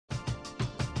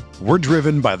We're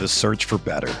driven by the search for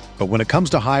better. But when it comes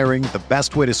to hiring, the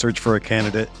best way to search for a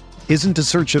candidate isn't to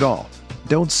search at all.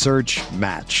 Don't search,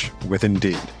 match with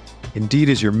Indeed. Indeed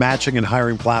is your matching and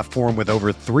hiring platform with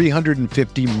over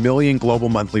 350 million global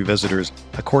monthly visitors,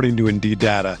 according to Indeed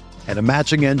data, and a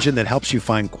matching engine that helps you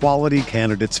find quality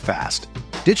candidates fast.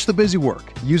 Ditch the busy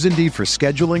work. Use Indeed for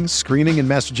scheduling, screening, and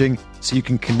messaging so you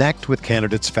can connect with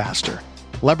candidates faster.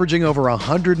 Leveraging over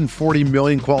 140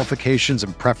 million qualifications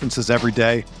and preferences every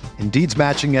day, Indeed's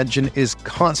matching engine is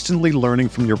constantly learning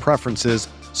from your preferences,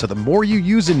 so the more you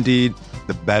use Indeed,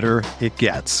 the better it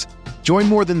gets. Join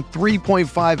more than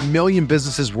 3.5 million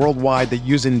businesses worldwide that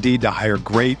use Indeed to hire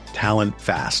great talent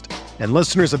fast. And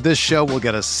listeners of this show will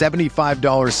get a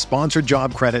 $75 sponsored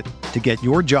job credit to get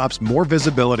your jobs more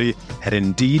visibility at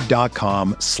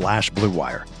Indeed.com/Blue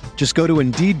Wire. Just go to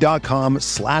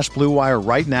Indeed.com/Blue Wire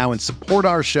right now and support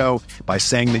our show by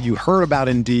saying that you heard about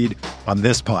Indeed on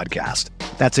this podcast.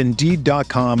 That's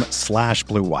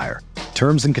Indeed.com/Blue Wire.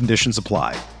 Terms and conditions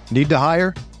apply. Need to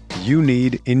hire? You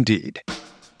need Indeed.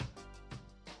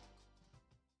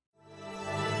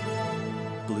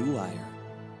 Blue Wire.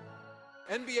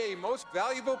 NBA Most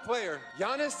Valuable Player,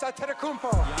 Giannis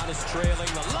Antetokounmpo. Giannis trailing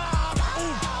the lob.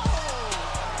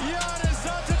 Giannis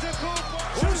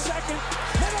Antetokounmpo. 2 second.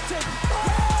 Middleton.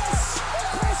 Yes!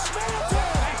 Chris Middleton.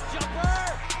 Back jumper.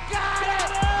 Got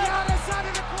it. Giannis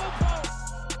Antetokounmpo.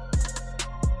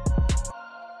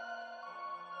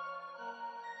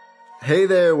 Hey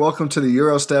there, welcome to the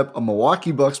Eurostep, a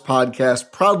Milwaukee Bucks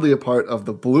podcast, proudly a part of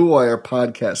the Blue Wire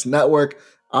Podcast Network.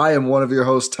 I am one of your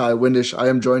hosts, Ty Windish. I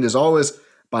am joined as always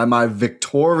by my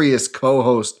victorious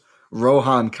co-host,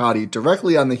 Rohan Kadi,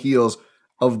 directly on the heels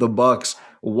of the Bucks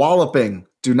walloping,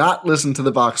 do not listen to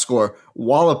the box score,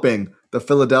 walloping the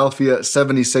Philadelphia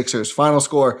 76ers. Final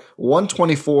score,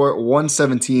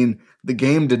 124-117. The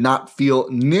game did not feel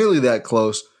nearly that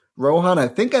close. Rohan, I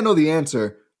think I know the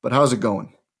answer, but how's it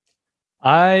going?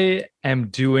 I am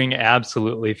doing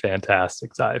absolutely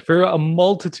fantastic, Ty, for a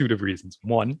multitude of reasons.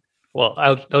 One, well,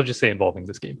 I'll just say involving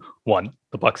this game. One,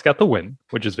 the Bucks got the win,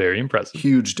 which is very impressive.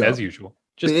 Huge dub. As usual.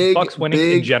 Just the Bucks winning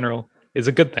in general is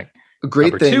a good thing. A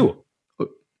great thing.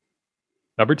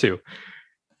 Number two,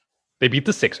 they beat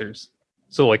the Sixers.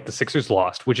 So, like, the Sixers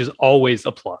lost, which is always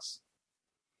a plus.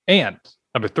 And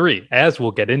number three, as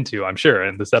we'll get into, I'm sure,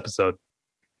 in this episode,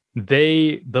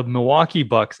 the Milwaukee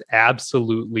Bucks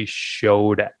absolutely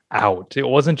showed out. It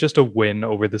wasn't just a win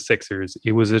over the Sixers.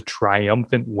 It was a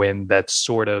triumphant win that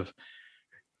sort of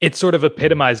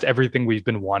epitomized everything we've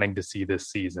been wanting to see this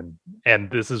season.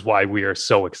 And this is why we are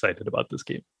so excited about this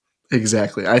game.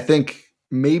 Exactly. I think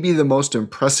maybe the most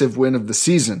impressive win of the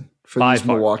season for these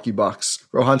Milwaukee Bucks.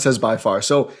 Rohan says by far.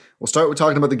 So we'll start with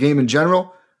talking about the game in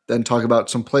general, then talk about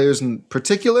some players in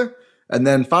particular, and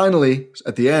then finally,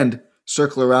 at the end,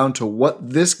 circle around to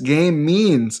what this game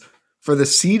means for the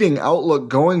seeding outlook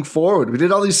going forward. We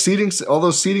did all those seeding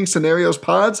scenarios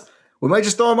pods. We might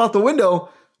just throw them out the window.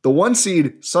 The 1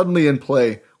 seed suddenly in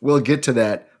play. We'll get to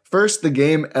that. First, the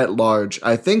game at large.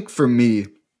 I think for me,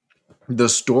 the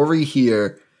story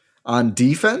here on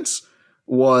defense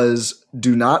was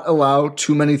do not allow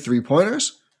too many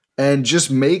three-pointers and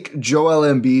just make Joel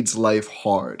Embiid's life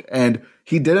hard. And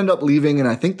he did end up leaving in,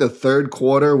 I think, the third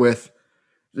quarter with,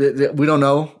 we don't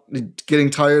know,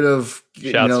 getting tired of...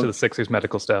 Shouts to the Sixers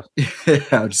medical staff.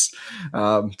 Yeah, just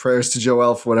prayers to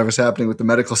Joel for whatever's happening with the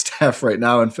medical staff right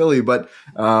now in Philly. But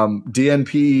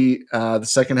DNP the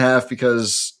second half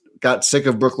because got sick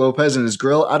of Brook Lopez and his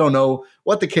grill. I don't know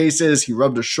what the case is. He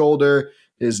rubbed his shoulder.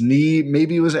 His knee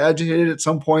maybe was agitated at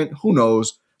some point. Who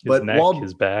knows? His neck,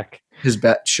 his back. His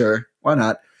back, sure. Why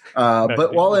not?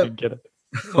 But while it... Get it.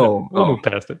 We'll move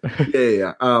past it.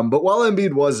 Yeah. But while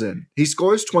Embiid was in, he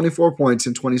scores 24 points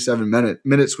in 27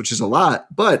 minutes, which is a lot,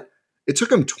 but it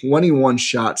took him 21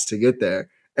 shots to get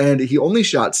there. And he only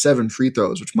shot 7 free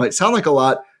throws, which might sound like a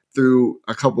lot through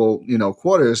a couple,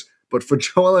 quarters. But for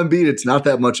Joel Embiid, it's not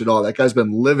that much at all. That guy's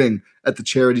been living at the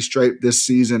charity stripe this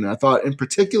season. And I thought in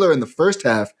particular in the first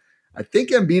half, I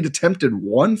think Embiid attempted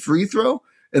 1 free throw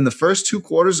in the first 2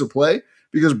 quarters of play,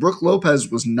 because Brook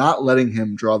Lopez was not letting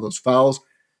him draw those fouls.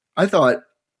 I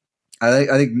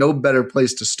think no better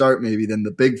place to start maybe than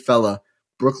the big fella.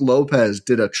 Brook Lopez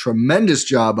did a tremendous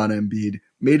job on Embiid,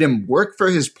 made him work for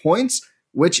his points,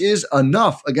 which is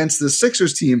enough against the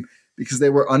Sixers team because they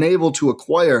were unable to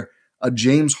acquire a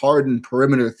James Harden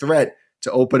perimeter threat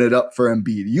to open it up for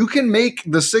Embiid. You can make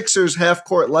the Sixers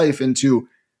half-court life into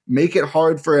make it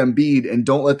hard for Embiid and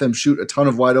don't let them shoot a ton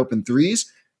of wide open threes,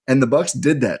 and the Bucks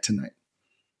did that tonight.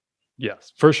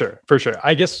 Yes, for sure.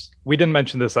 I guess we didn't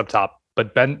mention this up top,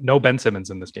 but no Ben Simmons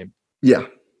in this game. Yeah.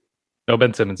 No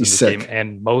Ben Simmons in He's this sick. game,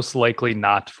 and most likely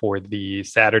not for the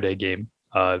Saturday game,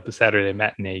 the Saturday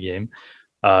matinee game.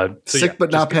 Sick,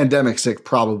 but not pandemic sick,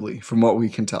 probably, from what we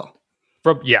can tell.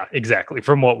 Exactly.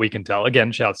 From what we can tell.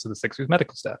 Again, shouts to the Sixers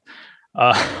medical staff.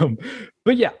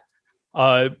 But yeah,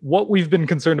 what we've been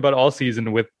concerned about all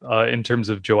season with, in terms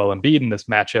of Joel Embiid in this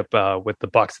matchup with the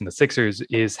Bucks and the Sixers,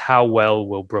 is how well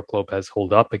will Brook Lopez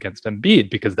hold up against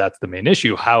Embiid? Because that's the main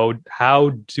issue. How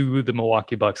do the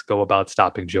Milwaukee Bucks go about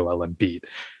stopping Joel Embiid?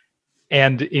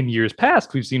 And in years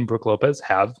past, we've seen Brook Lopez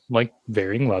have like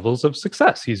varying levels of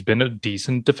success. He's been a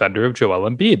decent defender of Joel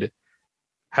Embiid.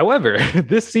 However,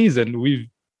 this season, we've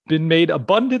been made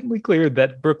abundantly clear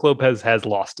that Brook Lopez has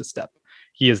lost a step.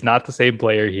 He is not the same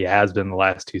player he has been the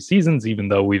last 2 seasons, even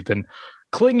though we've been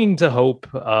clinging to hope.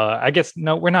 I guess,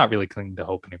 no, we're not really clinging to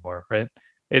hope anymore, right?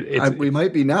 We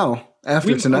might be now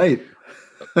after tonight.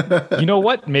 You know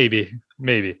what? Maybe.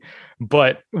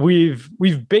 But we've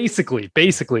basically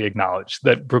acknowledged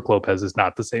that Brook Lopez is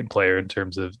not the same player in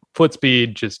terms of foot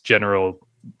speed, just general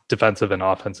defensive and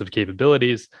offensive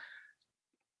capabilities.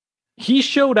 He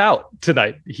showed out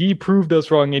tonight. He proved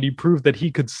us wrong, and he proved that he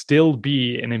could still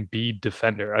be an Embiid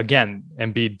defender. Again,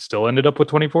 Embiid still ended up with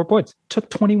 24 points. Took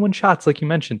 21 shots, like you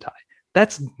mentioned, Ty.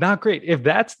 That's not great. If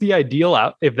that's the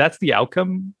if that's the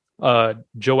outcome,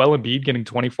 Joel Embiid getting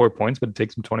 24 points, but it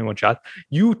takes him 21 shots,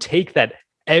 you take that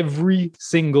every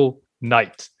single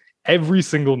night.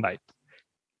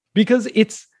 Because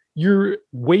you're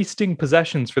wasting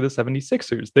possessions for the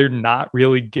 76ers. They're not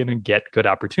really going to get good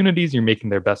opportunities. You're making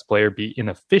their best player be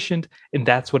inefficient, and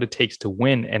that's what it takes to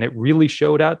win. And it really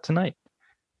showed out tonight.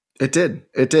 It did.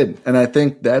 And I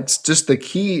think that's just the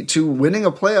key to winning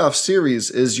a playoff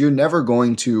series is you're never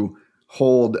going to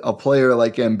hold a player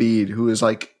like Embiid, who is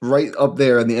like right up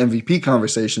there in the MVP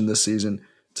conversation this season,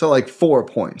 to like 4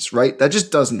 points, right? That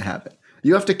just doesn't happen.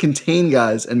 You have to contain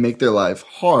guys and make their life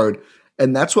hard.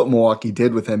 And that's what Milwaukee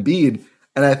did with Embiid.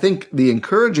 And I think the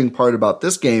encouraging part about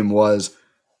this game was,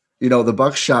 the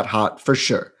Bucks shot hot for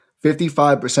sure.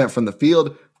 55% from the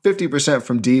field, 50%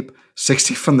 from deep,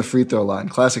 60 from the free throw line.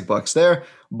 Classic Bucks there.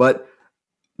 But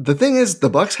the thing is, the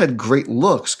Bucks had great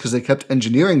looks because they kept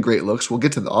engineering great looks. We'll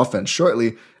get to the offense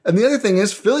shortly. And the other thing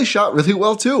is, Philly shot really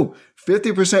well too.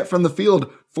 50% from the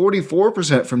field,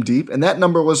 44% from deep. And that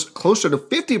number was closer to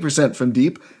 50% from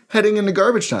deep heading into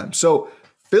garbage time. So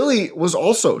Philly was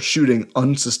also shooting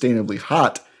unsustainably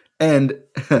hot. And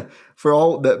for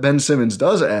all that Ben Simmons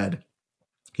does add,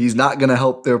 he's not going to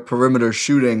help their perimeter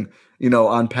shooting,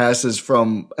 on passes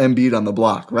from Embiid on the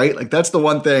block, right? Like that's the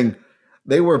one thing.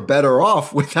 They were better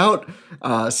off without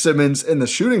Simmons in the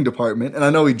shooting department. And I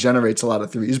know he generates a lot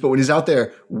of threes, but when he's out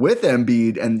there with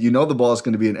Embiid and the ball is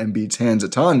going to be in Embiid's hands a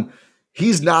ton,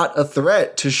 he's not a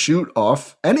threat to shoot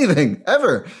off anything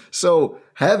ever. So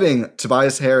having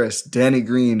Tobias Harris, Danny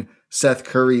Green, Seth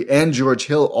Curry, and George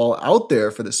Hill all out there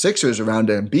for the Sixers around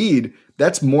Embiid,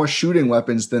 that's more shooting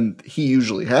weapons than he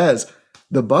usually has.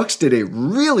 The Bucks did a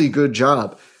really good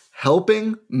job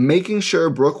making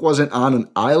sure Brook wasn't on an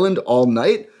island all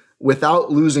night without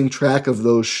losing track of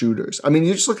those shooters. I mean,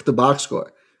 you just look at the box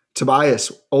score.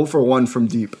 Tobias, 0 for 1 from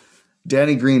deep.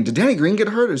 Danny Green. Did Danny Green get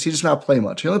hurt, or does he just not play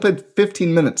much? He only played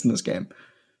 15 minutes in this game.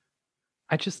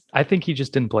 I think he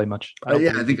just didn't play much.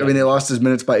 They lost his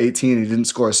minutes by 18. He didn't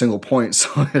score a single point, so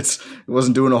it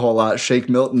wasn't doing a whole lot. Shake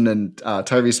Milton and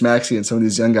Tyrese Maxey and some of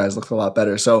these young guys looked a lot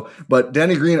better. But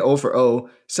Danny Green 0 for 0.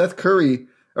 Seth Curry,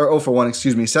 or 0 for 1,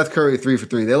 excuse me. Seth Curry 3 for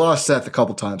 3. They lost Seth a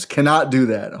couple times. Cannot do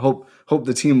that. Hope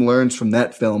the team learns from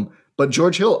that film. But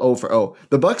George Hill 0 for 0.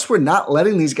 The Bucks were not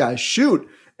letting these guys shoot.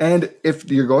 And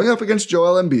if you're going up against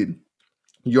Joel Embiid,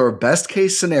 your best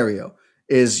case scenario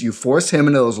is you force him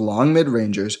into those long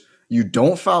mid-rangers, you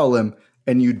don't foul him,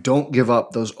 and you don't give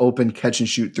up those open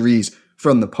catch-and-shoot threes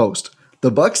from the post.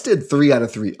 The Bucks did 3 out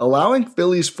of 3, allowing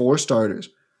Philly's 4 starters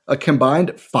a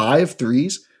combined 5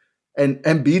 threes, and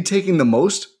Embiid taking the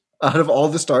most out of all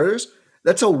the starters.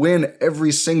 That's a win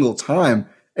every single time.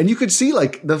 And you could see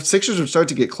like the Sixers would start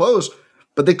to get close,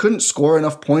 but they couldn't score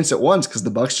enough points at once because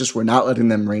the Bucks just were not letting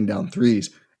them rain down threes.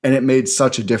 And it made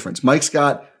such a difference. Mike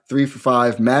Scott, 3 for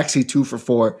 5. Maxey, 2 for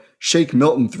 4. Shake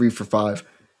Milton, 3 for 5.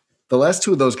 The last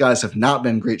 2 of those guys have not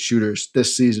been great shooters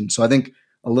this season. So I think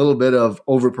a little bit of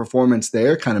overperformance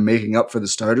there, kind of making up for the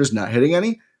starters not hitting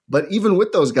any. But even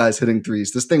with those guys hitting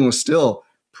threes, this thing was still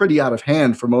pretty out of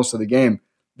hand for most of the game.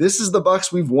 This is the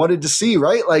Bucks we've wanted to see,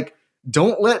 right? Like,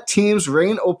 don't let teams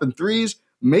rain open threes,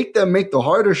 make them make the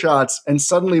harder shots, and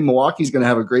suddenly Milwaukee's going to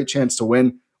have a great chance to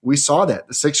win. We saw that.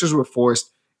 The Sixers were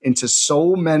forced into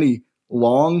so many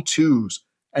long twos,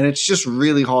 and it's just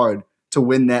really hard to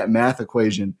win that math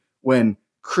equation when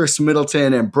Chris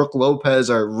Middleton and Brook Lopez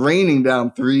are raining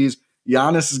down threes.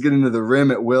 Giannis is getting to the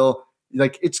rim at will.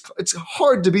 Like it's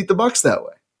hard to beat the Bucks that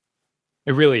way.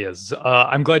 It really is.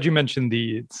 I'm glad you mentioned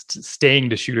the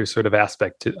staying to shooter sort of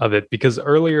aspect of it, because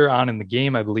earlier on in the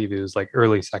game, I believe it was like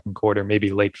early second quarter, maybe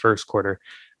late first quarter.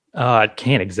 I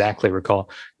can't exactly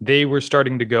recall. They were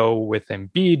starting to go with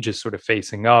Embiid just sort of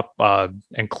facing up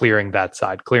and clearing that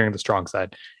side, clearing the strong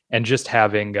side, and just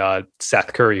having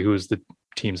Seth Curry, who is the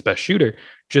team's best shooter,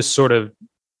 just sort of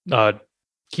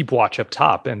keep watch up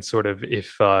top, and sort of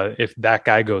if that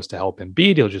guy goes to help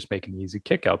Embiid, he'll just make an easy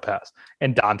kick out pass.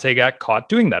 And Dante got caught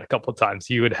doing that a couple of times.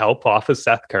 He would help off of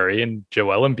Seth Curry, and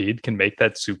Joel Embiid can make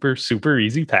that super, super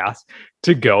easy pass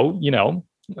to go,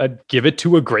 give it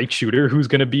to a great shooter who's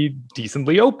going to be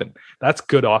decently open. That's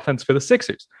good offense for the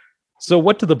Sixers. So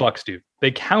what do the Bucks do?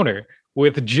 They counter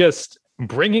with just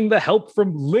bringing the help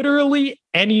from literally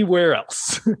anywhere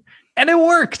else. And it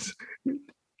worked.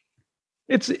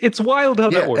 It's wild how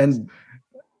that works. And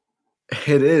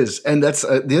it is. And that's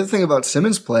the other thing about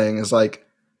Simmons playing is like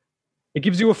it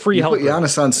gives you a free help. You put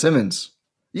Giannis on Simmons.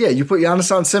 Yeah, you put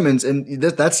Giannis on Simmons, and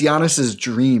that's Giannis's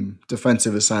dream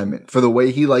defensive assignment for the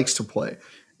way he likes to play.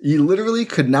 You literally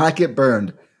could not get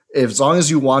burned as long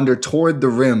as you wander toward the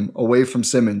rim away from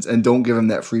Simmons and don't give him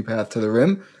that free path to the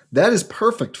rim. That is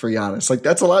perfect for Giannis. Like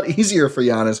that's a lot easier for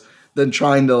Giannis than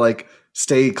trying to like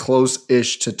stay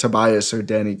close-ish to Tobias or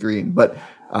Danny Green. But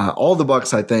all the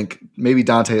Bucks, I think, maybe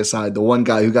Dante aside, the one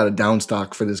guy who got a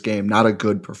downstock for this game, not a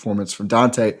good performance from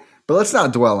Dante. But let's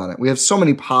not dwell on it. We have so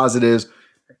many positives.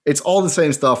 It's all the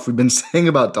same stuff we've been saying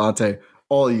about Dante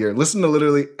all year. Listen to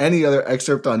literally any other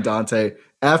excerpt on Dante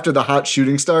after the hot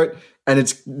shooting start, and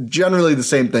it's generally the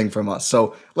same thing from us.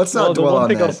 So let's not dwell on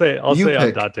that. I'll say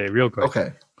on Dante real quick.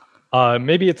 Okay.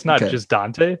 Maybe it's not just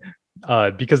Dante,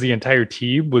 because the entire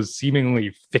team was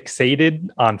seemingly fixated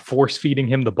on force feeding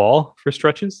him the ball for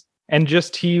stretches, and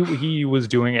just he was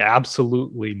doing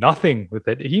absolutely nothing with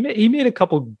it. He made a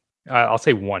couple. I'll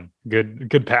say one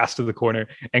good pass to the corner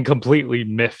and completely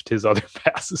miffed his other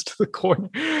passes to the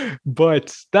corner.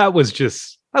 But that was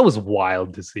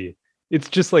wild to see. It's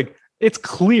just like, it's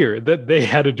clear that they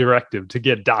had a directive to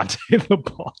get Dante the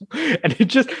ball. And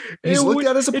he's looked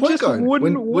at as a point guard.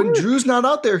 When Drew's not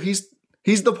out there, he's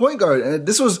the point guard. And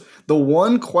this was the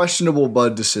one questionable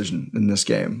Bud decision in this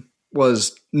game,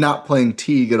 was not playing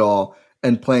Teague at all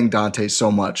and playing Dante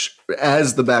so much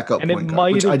as the backup point guard. And it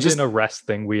might have been a rest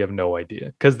thing. We have no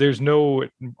idea, because there's no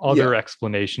other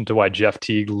explanation to why Jeff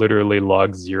Teague literally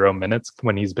logs 0 minutes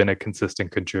when he's been a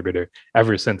consistent contributor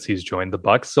ever since he's joined the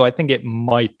Bucks. So I think it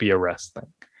might be a rest thing.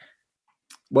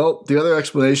 Well, the other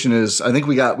explanation is I think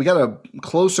we got a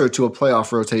closer to a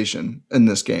playoff rotation in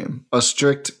this game, a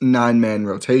strict 9-man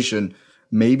rotation.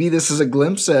 Maybe this is a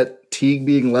glimpse at Teague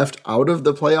being left out of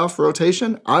the playoff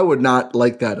rotation. I would not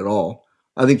like that at all.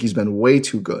 I think he's been way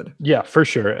too good. Yeah, for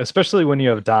sure. Especially when you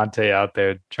have Dante out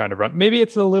there trying to run. Maybe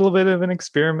it's a little bit of an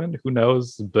experiment. Who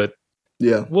knows? But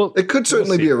yeah, well, it could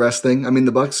certainly be a rest thing. I mean,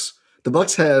 the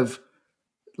Bucks have,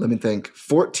 let me think,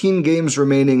 14 games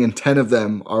remaining, and 10 of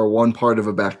them are one part of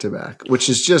a back-to-back, which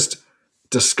is just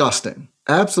disgusting.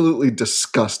 Absolutely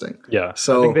disgusting. Yeah.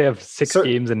 So I think they have 6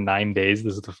 games in 9 days.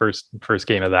 This is the first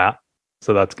game of that.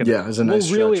 So that's gonna. Yeah, it's a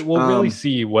nice we'll stretch. really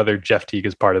see whether Jeff Teague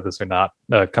is part of this or not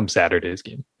come Saturday's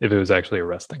game, if it was actually a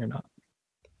rest thing or not.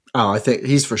 Oh, I think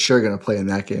he's for sure going to play in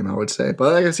that game, I would say.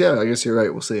 But I guess you're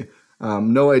right. We'll see.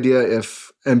 No idea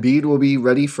if Embiid will be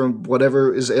ready from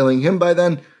whatever is ailing him by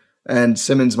then, and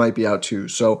Simmons might be out too.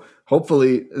 So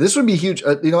hopefully this would be huge.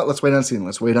 You know what? Let's wait on seeding.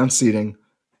 Do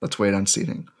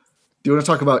you want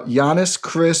to talk about Giannis,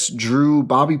 Chris, Drew,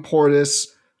 Bobby Portis,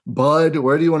 Bud?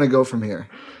 Where do you want to go from here?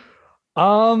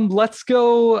 Let's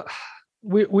go.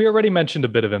 We already mentioned a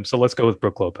bit of him, so let's go with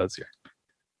Brook Lopez here.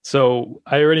 So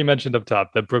I already mentioned up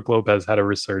top that Brook Lopez had a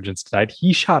resurgence tonight.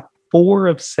 He shot 4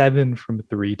 of 7 from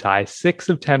 3, Ty, 6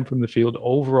 of 10 from the field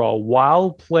overall,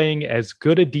 while playing as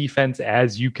good a defense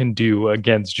as you can do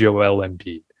against Joel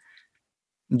Embiid.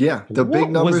 Yeah, the big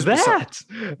numbers. Was that?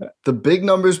 The big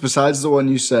numbers besides the one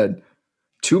you said: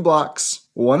 2 blocks,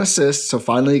 1 assist. So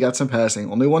finally, he got some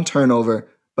passing. Only 1 turnover.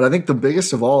 But I think the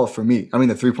biggest of all for me, I mean,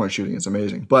 the 3-point shooting is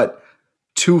amazing, but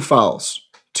 2 fouls.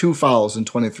 2 fouls in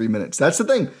 23 minutes. That's the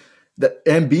thing. That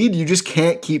Embiid, you just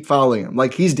can't keep fouling him.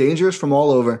 Like, he's dangerous from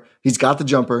all over. He's got the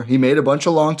jumper. He made a bunch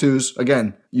of long twos.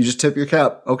 Again, you just tip your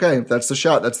cap. Okay, if that's the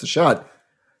shot, that's the shot.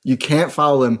 You can't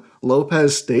foul him.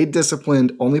 Lopez stayed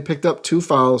disciplined, only picked up 2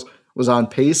 fouls, was on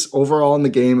pace overall in the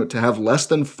game to have less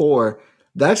than 4.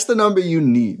 That's the number you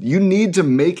need. You need to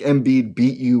make Embiid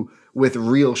beat you with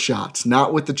real shots,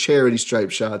 not with the charity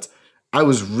stripe shots. I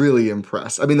was really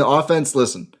impressed. I mean, the offense,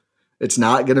 listen, It's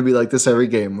not going to be like this every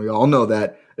game. We all know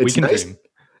that. It's we can nice. dream.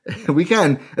 We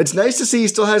can. It's nice to see he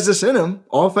still has this in him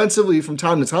offensively from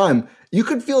time to time. You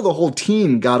could feel the whole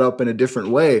team got up in a different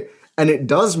way. And it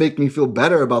does make me feel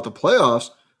better about the playoffs,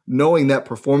 knowing that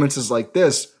performances like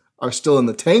this are still in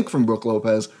the tank from Brook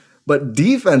Lopez. But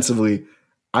defensively,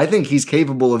 I think he's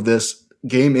capable of this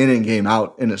game in and game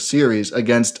out in a series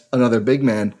against another big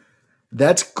man.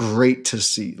 That's great to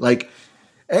see.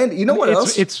 And you know what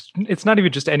else? It's not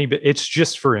even just it's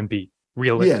just for Embiid.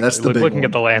 Realistically, yeah, that's the big looking one.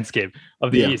 at the landscape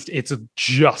of the East, it's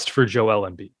just for Joel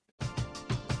Embiid.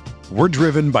 We're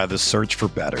driven by the search for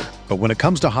better. But when it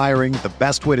comes to hiring, the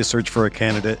best way to search for a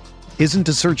candidate isn't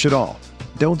to search at all.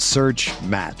 Don't search,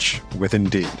 match with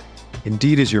Indeed.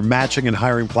 Indeed is your matching and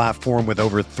hiring platform with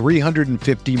over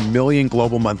 350 million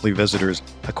global monthly visitors,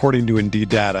 according to Indeed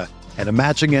data, and a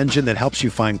matching engine that helps you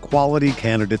find quality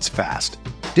candidates fast.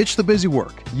 Ditch the busy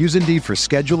work. Use Indeed for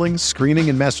scheduling, screening,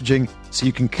 and messaging so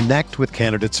you can connect with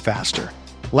candidates faster.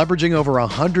 Leveraging over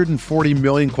 140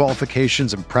 million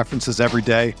qualifications and preferences every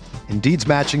day, Indeed's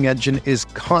matching engine is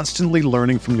constantly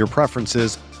learning from your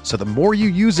preferences, so the more you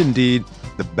use Indeed,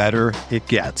 the better it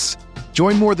gets.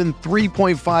 Join more than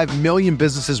 3.5 million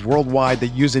businesses worldwide that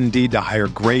use Indeed to hire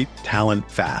great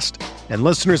talent fast. And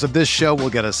listeners of this show will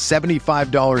get a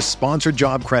 $75 sponsored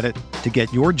job credit to get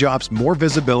your jobs more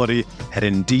visibility at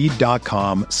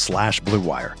Indeed.com/Blue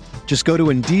Wire. Just go to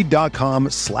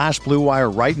Indeed.com/Blue Wire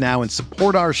right now and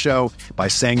support our show by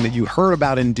saying that you heard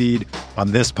about Indeed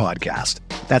on this podcast.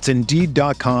 That's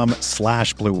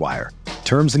Indeed.com/Blue Wire.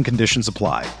 Terms and conditions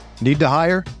apply. Need to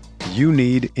hire? You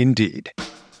need Indeed.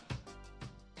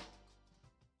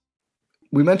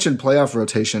 We mentioned playoff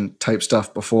rotation type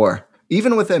stuff before.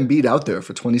 Even with Embiid out there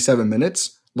for 27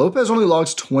 minutes, Lopez only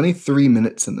logs 23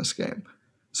 minutes in this game.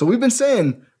 So we've been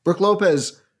saying Brook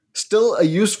Lopez, still a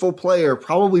useful player,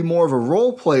 probably more of a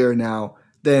role player now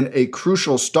than a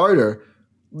crucial starter.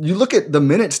 You look at the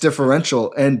minutes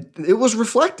differential, and it was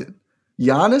reflected.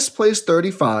 Giannis plays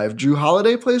 35, Jrue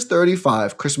Holiday plays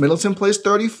 35, Chris Middleton plays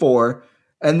 34,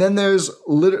 and then there's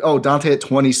Dante at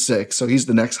 26, so he's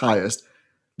the next highest.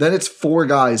 Then it's four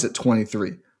guys at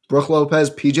 23. Brook Lopez,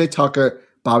 PJ Tucker,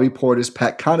 Bobby Portis,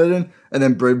 Pat Connaughton, and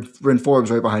then Bryn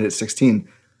Forbes right behind at 16.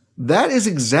 That is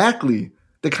exactly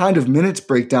the kind of minutes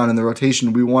breakdown in the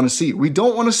rotation we want to see. We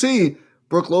don't want to see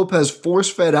Brook Lopez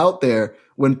force-fed out there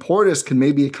when Portis can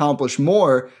maybe accomplish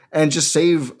more and just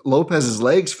save Lopez's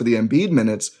legs for the Embiid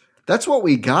minutes. That's what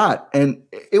we got, and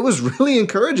it was really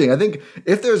encouraging. I think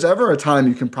if there's ever a time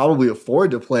you can probably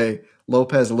afford to play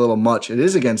Lopez a little much, it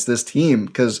is against this team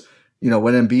because,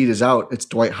 when Embiid is out, it's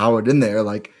Dwight Howard in there.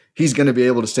 He's going to be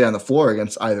able to stay on the floor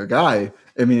against either guy.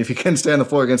 I mean, if he can stay on the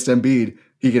floor against Embiid,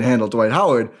 he can handle Dwight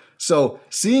Howard. So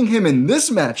seeing him in this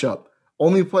matchup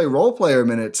only play role player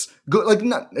minutes,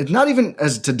 not even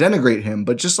as to denigrate him,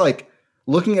 but just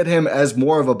looking at him as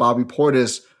more of a Bobby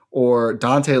Portis or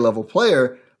Dante level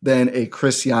player than a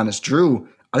Chris Giannis Jrue,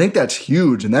 I think that's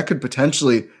huge, and that could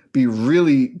potentially be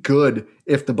really good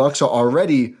if the Bucks are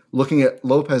already looking at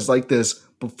Lopez like this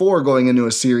before going into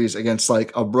a series against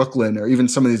a Brooklyn or even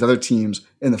some of these other teams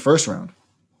in the first round.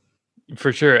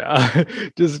 For sure.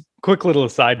 Just quick little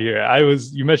aside here.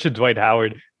 You mentioned Dwight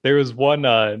Howard. There was one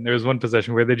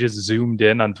possession where they just zoomed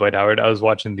in on Dwight Howard. I was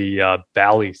watching the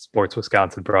Valley Sports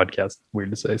Wisconsin broadcast.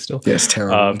 Weird to say still. Yeah, it's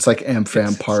terrible. It's like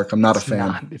AmFam Park. I'm not a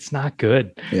fan. It's not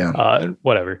good. Yeah.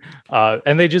 Whatever.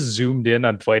 And they just zoomed in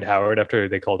on Dwight Howard after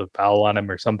they called a foul on him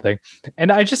or something.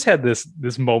 And I just had this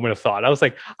moment of thought. I was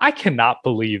like, I cannot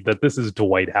believe that this is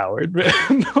Dwight Howard.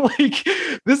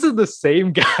 This is the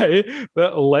same guy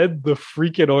that led the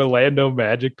freaking Orlando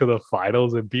Magic to the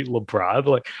finals and beat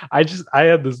LeBron. I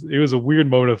had this. It was a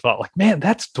weird moment of thought. Man,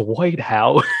 that's Dwight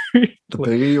Howard. The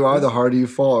bigger you are, the harder you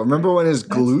fall. Remember when his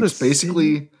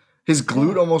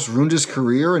glute almost ruined his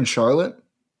career in Charlotte?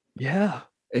 Yeah.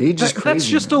 Age is crazy. That's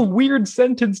just a weird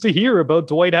sentence to hear about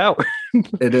Dwight Howard.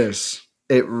 It is.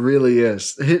 It really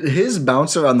is. His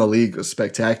bounce around the league was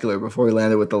spectacular before he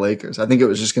landed with the Lakers. I think it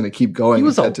was just going to keep going. He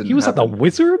was on the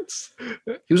Wizards?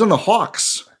 He was on the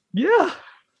Hawks. Yeah.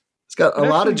 He's got a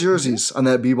lot of jerseys on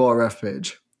that B-Ball ref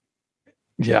page.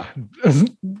 Yeah,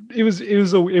 it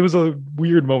was a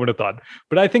weird moment of thought,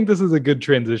 but I think this is a good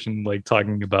transition,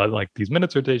 talking about these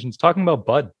minutes rotations, talking about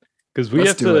Bud, because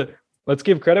let's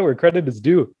give credit where credit is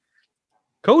due.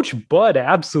 Coach Bud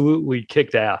absolutely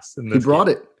kicked ass in this.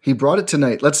 He brought it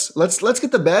tonight. Let's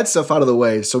get the bad stuff out of the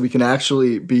way so we can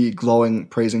actually be glowing,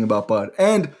 praising about Bud.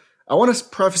 And I want to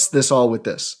preface this all with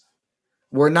this: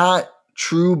 we're not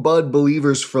true Bud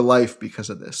believers for life because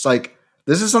of this.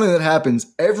 This is something that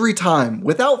happens every time,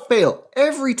 without fail.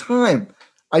 Every time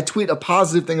I tweet a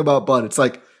positive thing about Bud, it's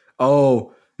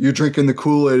oh, you're drinking the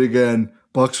Kool-Aid again.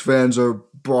 Bucks fans are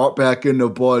brought back into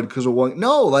blood because of one.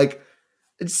 No, like,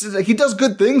 it's like he does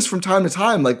good things from time to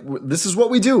time. Like, this is what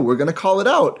we do. We're going to call it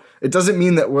out. It doesn't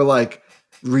mean that we're like,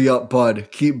 re-up Bud,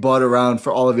 keep Bud around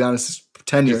for all of Giannis'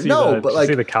 tenure. No, but like,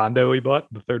 see the condo he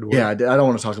bought, the third one. Yeah, I don't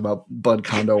want to talk about Bud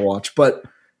condo watch, but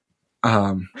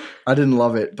I didn't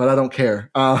love it, but I don't care.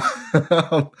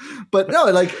 But no,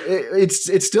 like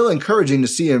it's still encouraging to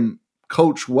see him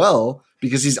coach well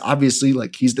because he's obviously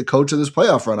like he's the coach of this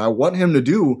playoff run. I want him to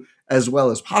do as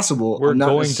well as possible. We're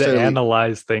going to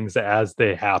analyze things as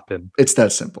they happen. It's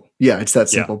that simple. Yeah, it's that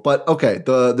simple. Yeah. But okay,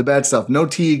 the bad stuff. No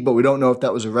Teague, but we don't know if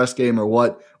that was a rest game or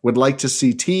what. Would like to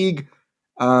see Teague.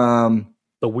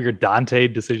 The weird Dante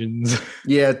decisions.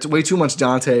 Yeah, way too much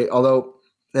Dante, although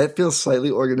that feels slightly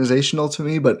organizational to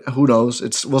me, but who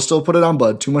knows? We'll still put it on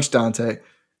Bud. Too much Dante.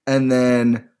 And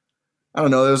then, I don't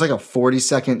know, there was like a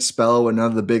 40-second spell when none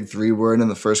of the big three were in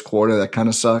the first quarter. That kind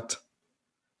of sucked.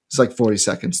 It's like 40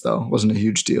 seconds, though. It wasn't a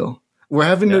huge deal. We're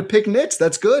having to pick nits.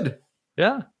 That's good.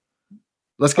 Yeah.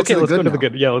 Let's get to the good.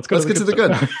 Let's get to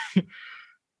the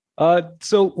good.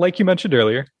 So, like you mentioned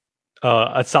earlier,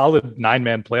 a solid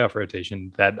 9-man playoff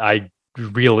rotation that I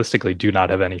realistically do not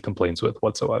have any complaints with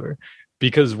whatsoever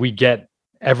because we get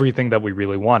everything that we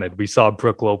really wanted. We saw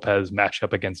Brook Lopez match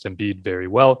up against Embiid very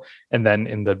well. And then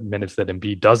in the minutes that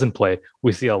Embiid doesn't play,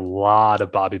 we see a lot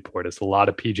of Bobby Portis, a lot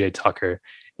of PJ Tucker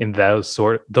in those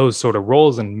sort of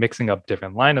roles and mixing up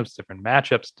different lineups, different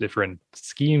matchups, different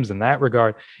schemes in that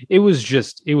regard. It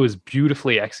was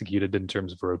beautifully executed in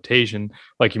terms of rotation.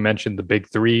 Like you mentioned, the big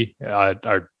three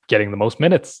are getting the most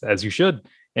minutes, as you should.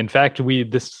 In fact,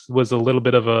 this was a little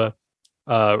bit of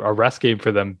a rest game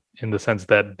for them in the sense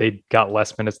that they got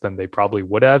less minutes than they probably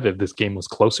would have if this game was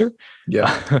closer.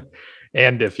 Yeah.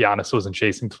 And if Giannis wasn't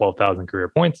chasing 12,000 career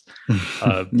points.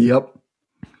 Yep.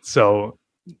 So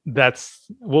that's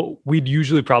what we'd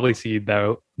usually probably see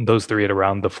those three at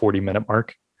around the 40-minute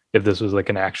mark if this was like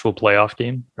an actual playoff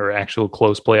game or actual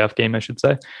close playoff game, I should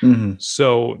say. Mm-hmm.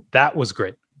 So that was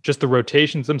great. Just the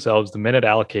rotations themselves, the minute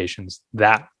allocations,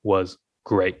 that was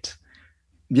great.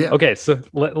 Yeah. Okay, so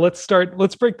let's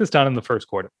break this down in the first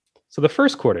quarter. So the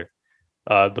first quarter,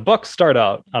 the Bucks start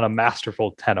out on a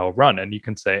masterful 10-0 run, and you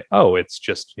can say, oh, it's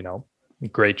just,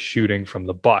 great shooting from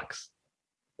the Bucks.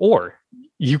 Or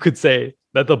you could say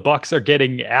that the Bucks are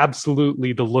getting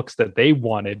absolutely the looks that they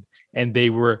wanted, and they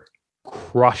were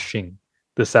crushing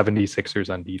the 76ers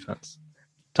on defense.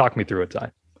 Talk me through it,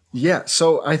 Ty. Yeah,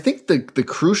 so I think the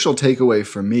crucial takeaway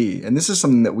for me, and this is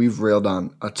something that we've railed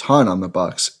on a ton on the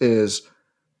Bucks, is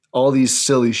all these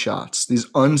silly shots, these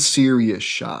unserious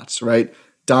shots, right?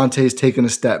 Dante's taking a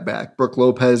step back. Brook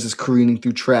Lopez is careening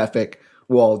through traffic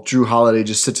while Jrue Holiday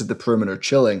just sits at the perimeter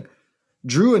chilling.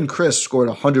 Jrue and Chris scored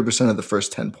 100% of the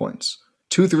first 10 points.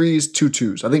 2 threes, 2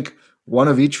 twos. I think one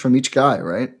of each from each guy,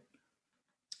 right?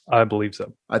 I believe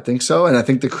so. I think so. And I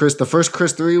think the first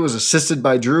Chris 3 was assisted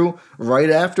by Jrue right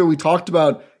after we talked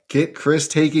about get Chris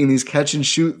taking these catch and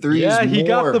shoot threes. Yeah, he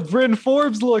got the Bryn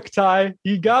Forbes look, Ty.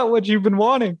 He got what you've been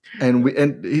wanting.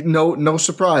 No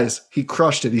surprise. He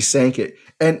crushed it. He sank it.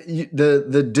 And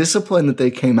the discipline that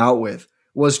they came out with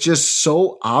was just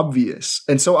so obvious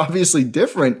and so obviously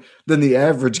different than the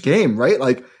average game, right?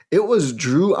 Like it was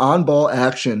Jrue on ball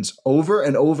actions over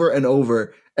and over and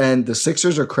over. And the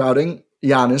Sixers are crowding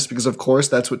Giannis because of course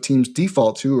that's what teams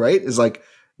default to, right? Is like,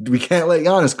 we can't let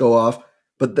Giannis go off.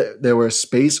 But there was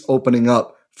space opening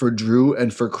up for Jrue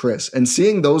and for Chris. And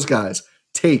seeing those guys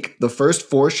take the first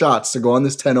 4 shots to go on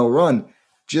this 10-0 run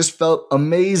just felt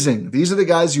amazing. These are the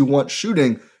guys you want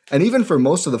shooting. And even for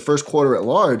most of the first quarter at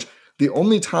large, the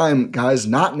only time guys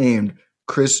not named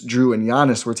Chris, Jrue, and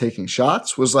Giannis were taking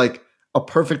shots was like a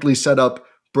perfectly set up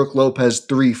Brook Lopez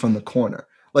 3 from the corner.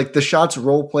 Like the shots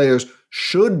role players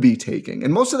should be taking.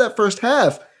 And most of that first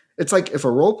half, it's like if a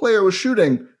role player was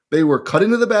shooting, they were cutting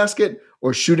to the basket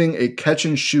or shooting a catch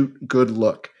and shoot good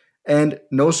look. And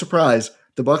no surprise,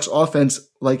 the Bucks offense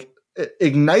like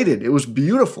ignited. It was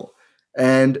beautiful.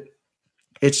 And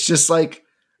it's just like,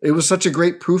 it was such a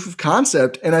great proof of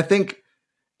concept. And I think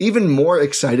even more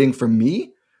exciting for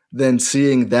me than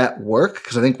seeing that work,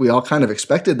 because I think we all kind of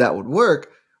expected that would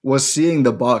work, was seeing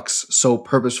the Bucks so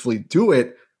purposefully do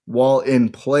it while in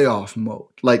playoff mode.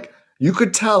 Like you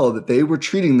could tell that they were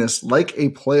treating this like a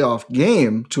playoff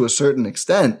game to a certain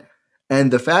extent. And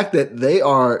the fact that they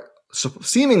are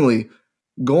seemingly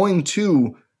going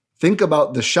to think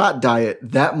about the shot diet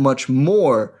that much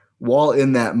more while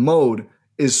in that mode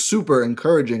is super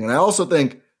encouraging. And I also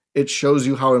think it shows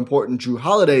you how important Jrue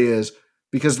Holiday is,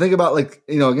 because think about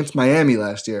against Miami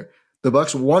last year, the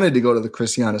Bucks wanted to go to the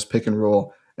Chris Giannis pick and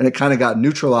roll. and it kind of got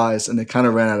neutralized and they kind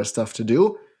of ran out of stuff to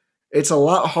do. It's a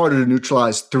lot harder to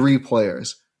neutralize 3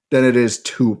 players than it is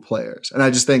 2 players. And I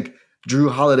just think Drew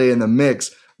Holiday in the mix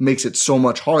makes it so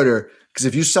much harder, because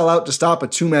if you sell out to stop a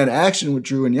 2-man action with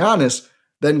Drew and Giannis,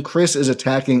 then Chris is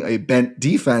attacking a bent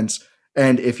defense.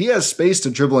 And if he has space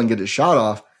to dribble and get his shot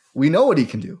off, we know what he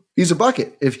can do. He's a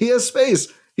bucket. If he has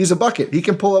space, he's a bucket. He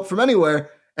can pull up from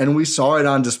anywhere, and we saw it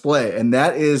on display. And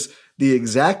that is the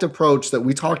exact approach that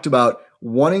we talked about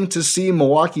wanting to see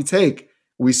Milwaukee take.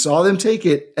 We saw them take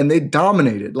it, and they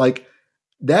dominated. Like,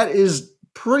 that is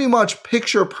pretty much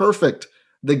picture perfect,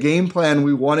 the game plan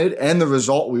we wanted and the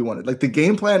result we wanted. Like, the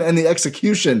game plan and the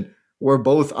execution were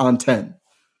both on 10.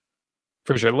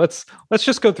 For sure. Let's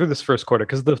just go through this first quarter,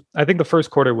 because I think the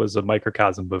first quarter was a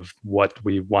microcosm of what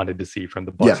we wanted to see from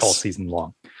the Bucks all season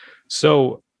long.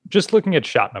 So just looking at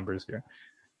shot numbers here,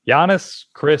 Giannis,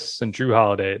 Chris, and Drew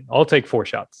Holiday all take 4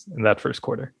 shots in that first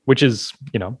quarter, which is,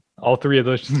 all 3 of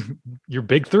those, your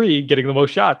big 3 getting the most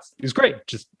shots is great.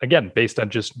 Just again, based on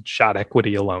just shot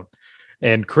equity alone.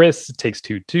 And Chris takes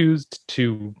 2 twos,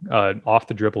 2 off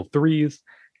the dribble 3s.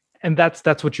 And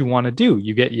that's what you want to do.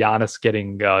 You get Giannis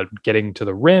getting to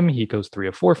the rim. He goes 3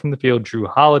 of 4 from the field. Drew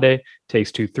Holiday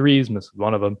takes 2 threes, misses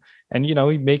one of them, and he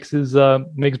makes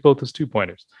both his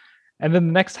 2-pointers. And then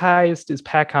the next highest is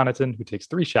Pat Connaughton, who takes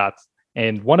 3 shots,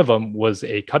 and one of them was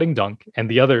a cutting dunk, and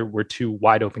the other were 2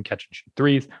 wide open catch and shoot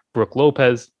 3s. Brook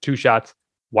Lopez, 2 shots,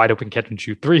 wide open catch and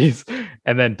shoot 3s,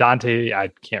 and then Dante.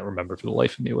 I can't remember for the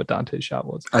life of me what Dante's shot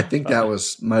was. I think that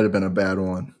might have been a bad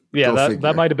one. Yeah,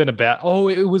 that might have been a bad. Oh,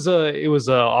 it was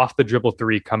a off the dribble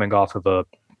 3 coming off of a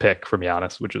pick from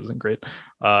Giannis, which isn't great.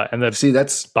 And then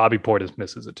that's Bobby Portis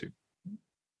misses it too.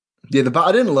 Yeah,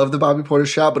 I didn't love the Bobby Portis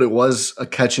shot, but it was a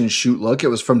catch and shoot look. It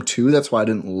was from 2, that's why I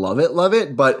didn't love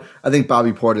it. But I think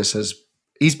Bobby Portis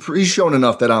he's shown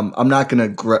enough that I'm not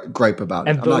going to gripe about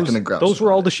it. I'm not going to gripe. Those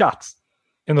were all the shots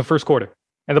in the first quarter.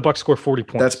 And the Bucks score 40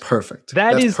 points. That's perfect.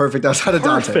 That's perfect. Outside of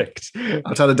Dante.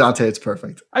 Outside of Dante, it's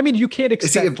perfect. I mean, you can't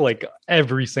expect like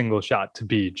every single shot to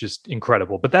be just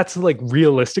incredible, but that's like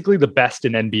realistically the best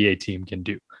an NBA team can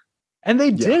do. And they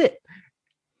did it.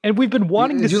 And we've been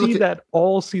wanting to see that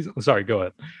all season. Sorry, go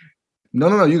ahead.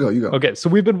 No, you go. Okay, so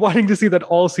we've been wanting to see that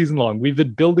all season long. We've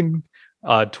been building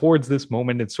towards this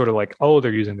moment. It's sort of like, oh,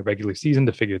 they're using the regular season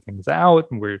to figure things out,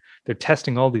 and they're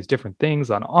testing all these different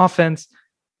things on offense.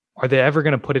 Are they ever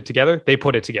going to put it together? They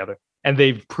put it together, and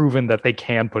they've proven that they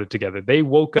can put it together. They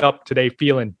woke up today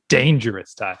feeling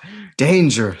dangerous, Ty.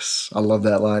 Dangerous. I love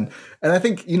that line. And I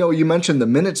think, you mentioned the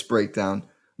minutes breakdown.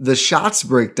 The shots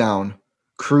breakdown,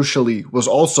 crucially, was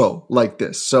also like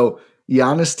this. So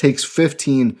Giannis takes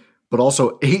 15, but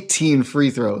also 18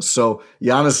 free throws. So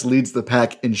Giannis leads the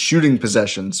pack in shooting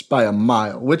possessions by a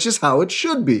mile, which is how it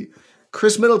should be.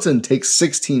 Chris Middleton takes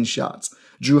 16 shots.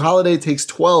 Drew Holiday takes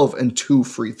 12 and 2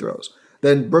 free throws.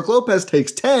 Then Brook Lopez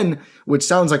takes 10, which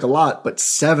sounds like a lot, but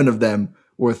 7 of them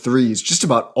were threes, just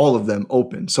about all of them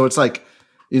open. So it's like,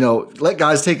 let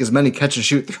guys take as many catch and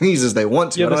shoot threes as they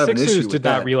want to. Yeah, the Sixers did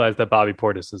not realize that Bobby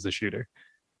Portis is the shooter.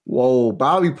 Whoa,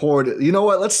 Bobby Portis. You know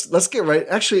what? Let's get right.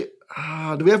 Actually,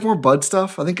 do we have more Bud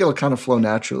stuff? I think it'll kind of flow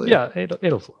naturally. Yeah,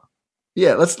 it'll flow.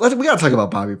 Yeah, we got to talk about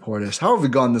Bobby Portis. How have we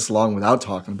gone this long without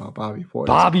talking about Bobby Portis?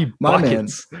 Bobby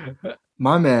Buckets.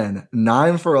 My man,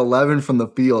 9 for 11 from the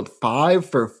field, 5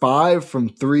 for 5 from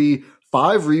 3,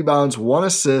 5 rebounds, 1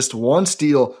 assist, 1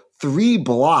 steal, 3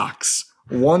 blocks,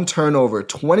 1 turnover,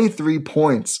 23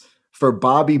 points for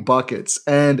Bobby Buckets.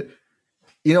 And,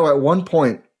 at one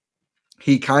point,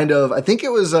 he I think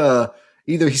it was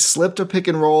either he slipped a pick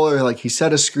and roll or like he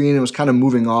set a screen and was kind of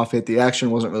moving off it. The action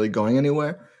wasn't really going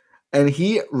anywhere. And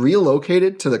he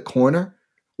relocated to the corner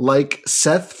like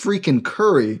Seth freaking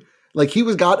Curry. Like he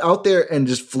got out there and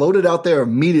just floated out there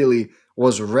immediately,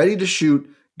 was ready to shoot,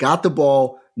 got the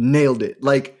ball, nailed it.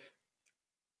 Like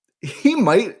he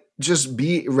might just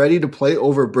be ready to play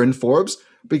over Bryn Forbes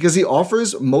because he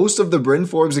offers most of the Bryn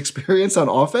Forbes experience on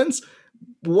offense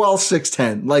while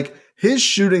 6'10". Like his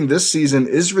shooting this season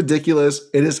is ridiculous.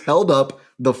 It is held up.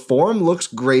 The form looks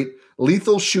great.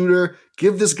 Lethal shooter.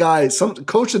 Give this guy some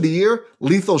coach of the year,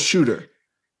 lethal shooter.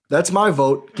 That's my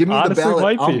vote. Give me Honestly,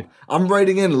 the ballot. I'm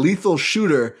writing in lethal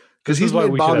shooter because he's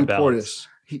made Bobby Portis.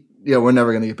 We're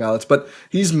never going to get ballots, but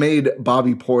he's made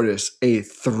Bobby Portis a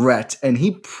threat, and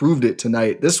he proved it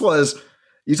tonight.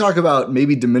 You talk about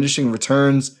maybe diminishing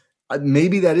returns.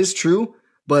 Maybe that is true,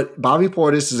 but Bobby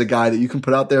Portis is a guy that you can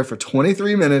put out there for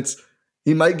 23 minutes.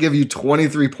 He might give you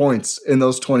 23 points in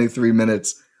those 23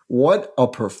 minutes. What a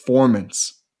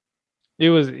performance. It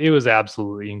was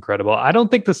absolutely incredible. I don't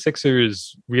think the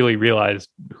Sixers really realized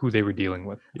who they were dealing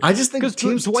with. I just think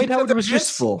teams Dwight Howard was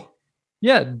just full.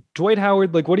 Yeah, Dwight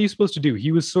Howard, like, what are you supposed to do?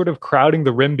 He was sort of crowding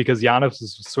the rim because Giannis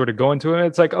was sort of going to him.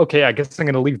 It's like, okay, I guess I'm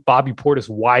going to leave Bobby Portis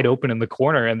wide open in the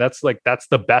corner. And that's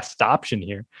the best option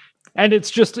here. And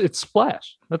it's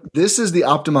splash. This is the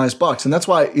optimized Bucks. And that's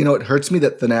why, it hurts me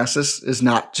that Thanasis is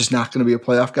not going to be a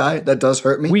playoff guy. That does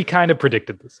hurt me. We kind of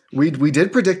predicted this. We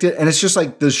did predict it. And it's just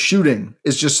like the shooting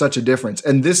is just such a difference.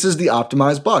 And this is the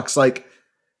optimized Bucks. Like,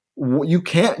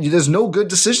 there's no good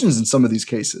decisions in some of these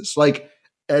cases. Like,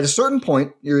 at a certain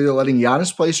point, you're either letting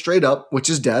Giannis play straight up, which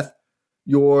is death.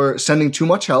 You're sending too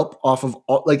much help off of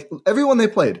everyone they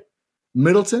played.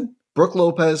 Middleton, Brook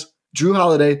Lopez, Drew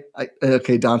Holiday.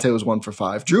 Dante was 1 for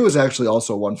 5. Drew was actually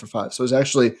also 1 for 5. So it was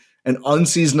actually an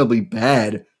unseasonably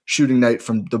bad shooting night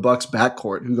from the Bucks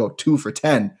backcourt who go 2 for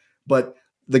 10. But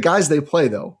the guys they play,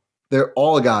 though, they're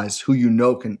all guys who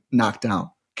can knock down,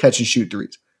 catch and shoot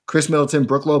threes. Chris Middleton,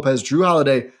 Brook Lopez, Drew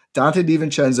Holiday, Dante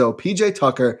DiVincenzo, PJ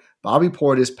Tucker, Bobby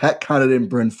Portis, Pat Connaughton,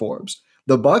 Bryn Forbes.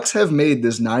 The Bucks have made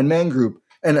this 9-man group,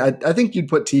 and I think you'd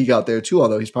put Teague out there too,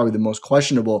 although he's probably the most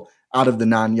questionable out of the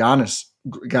non-Giannis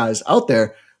guys out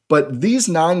there. But these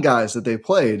 9 guys that they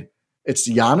played, it's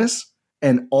Giannis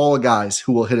and all guys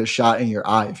who will hit a shot in your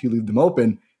eye if you leave them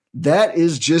open. That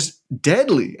is just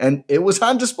deadly, and it was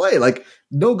on display. Like,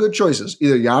 no good choices.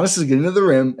 Either Giannis is getting to the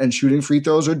rim and shooting free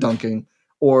throws or dunking,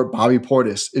 or Bobby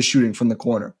Portis is shooting from the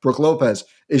corner. Brook Lopez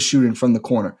is shooting from the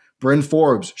corner. Bryn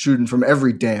Forbes shooting from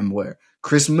every damn where.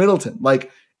 Chris Middleton.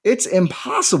 Like, it's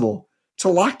impossible to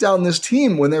lock down this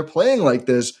team when they're playing like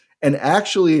this and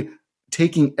actually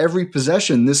taking every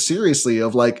possession this seriously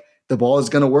of like the ball is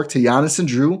going to work to Giannis and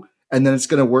Drew, and then it's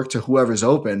going to work to whoever's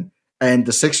open. And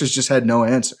the Sixers just had no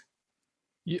answer.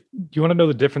 You want to know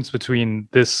the difference between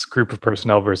this group of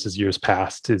personnel versus years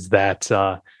past is that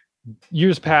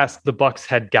years past, the Bucks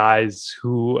had guys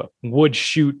who would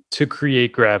shoot to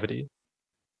create gravity.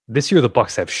 This year, the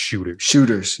Bucks have shooters.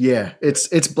 Shooters, yeah.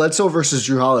 It's Bledsoe versus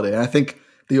Drew Holiday. And I think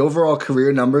the overall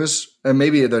career numbers, and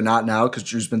maybe they're not now because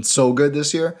Drew's been so good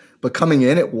this year, but coming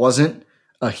in, it wasn't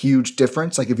a huge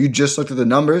difference. Like, if you just looked at the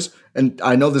numbers, and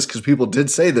I know this because people did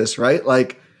say this, right?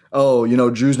 Like, oh,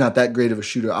 Drew's not that great of a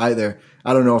shooter either.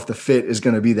 I don't know if the fit is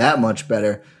going to be that much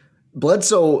better.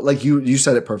 Bledsoe, like you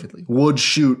said it perfectly, would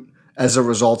shoot as a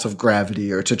result of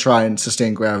gravity or to try and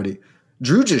sustain gravity.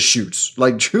 Drew just shoots.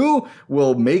 Like, Drew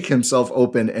will make himself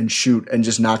open and shoot and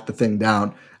just knock the thing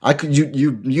down.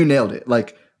 You nailed it.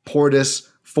 Like, Portis,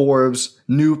 Forbes,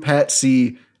 new Pat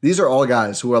C. These are all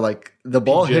guys who are like, the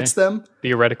ball hits them.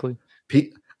 Theoretically.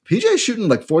 PJ shooting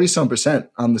like 40-some%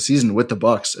 on the season with the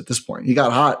Bucks at this point. He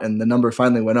got hot and the number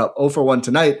finally went up. 0 for 1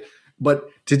 tonight. But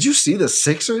did you see the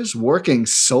Sixers working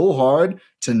so hard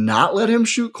to not let him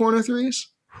shoot corner threes?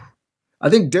 I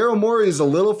think Daryl Morey is a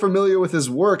little familiar with his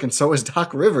work, and so is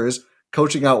Doc Rivers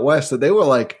coaching out west. That they were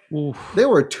like, they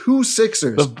were 2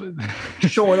 Sixers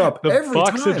showing up every time. The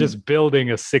Bucks are just building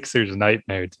a Sixers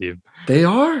nightmare team. They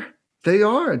are.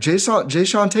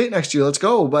 Jason Tate next year. Let's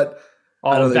go. But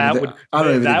I don't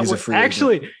even think he's a free agent.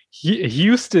 Actually,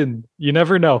 Houston, you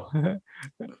never know.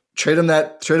 Trade him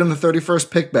the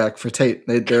 31st pick back for Tate.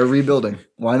 They're rebuilding.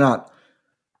 Why not?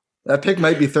 That pick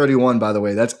might be 31, by the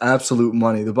way. That's absolute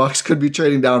money. The Bucks could be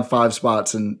trading down 5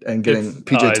 spots and getting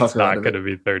PJ Tucker. It's not going to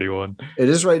be 31. It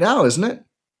is right now, isn't it?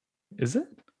 Is it?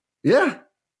 Yeah.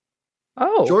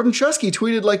 Oh. Jordan Chesky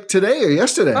tweeted like today or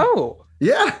yesterday. Oh.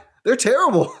 Yeah. They're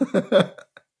terrible.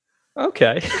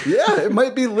 Okay. Yeah. It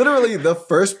might be literally the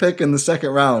first pick in the second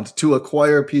round to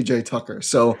acquire PJ Tucker.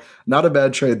 So not a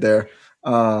bad trade there.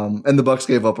 And the Bucks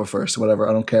gave up a first, whatever.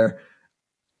 I don't care.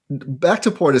 Back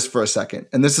to Portis for a second,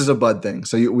 and this is a Bud thing.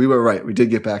 So we were right. We did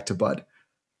get back to Bud.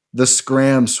 The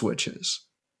scram switches.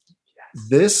 Yes.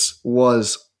 This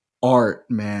was art,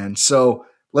 man. So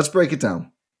let's break it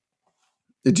down.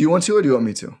 Do you want to or do you want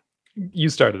me to? You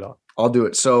started off. I'll do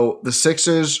it. So the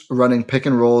Sixers running pick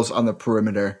and rolls on the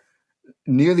perimeter.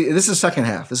 This is second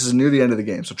half. This is near the end of the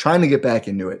game. So trying to get back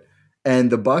into it.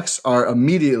 And the Bucks are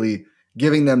immediately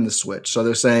giving them the switch. So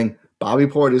they're saying, Bobby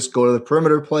Portis, go to the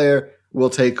perimeter player. We'll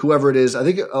take whoever it is. I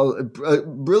think a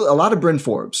lot of Bryn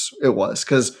Forbes it was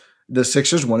because the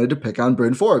Sixers wanted to pick on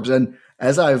Bryn Forbes. And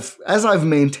as I've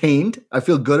maintained, I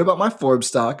feel good about my Forbes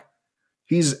stock.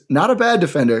 He's not a bad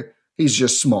defender. He's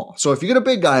just small. So if you get a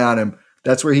big guy on him,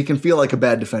 that's where he can feel like a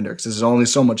bad defender because there's only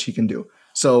so much he can do.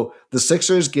 So the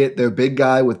Sixers get their big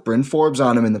guy with Bryn Forbes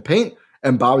on him in the paint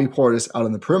and Bobby Portis out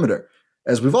on the perimeter.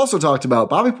 As we've also talked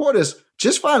about, Bobby Portis,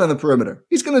 just fine on the perimeter.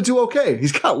 He's going to do okay.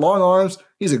 He's got long arms.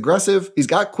 He's aggressive. He's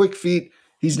got quick feet.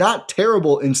 He's not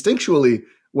terrible instinctually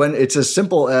when it's as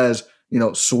simple as,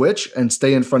 switch and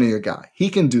stay in front of your guy. He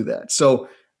can do that. So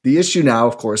the issue now,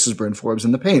 of course, is Bryn Forbes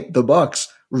in the paint. The Bucks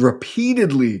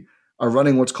repeatedly are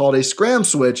running what's called a scram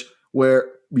switch, where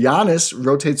Giannis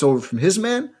rotates over from his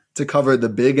man to cover the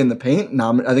big in the paint.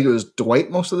 Now, I think it was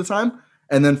Dwight most of the time,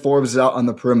 and then Forbes is out on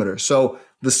the perimeter. So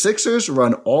the Sixers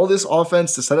run all this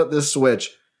offense to set up this switch,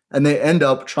 and they end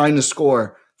up trying to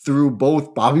score through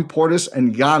both Bobby Portis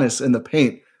and Giannis in the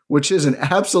paint, which is an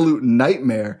absolute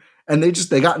nightmare. And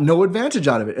they got no advantage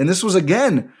out of it. And this was,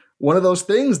 again, one of those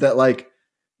things that, like,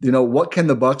 you know, what can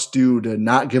the Bucks do to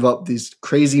not give up these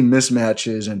crazy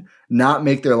mismatches and not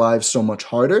make their lives so much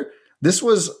harder? This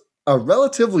was a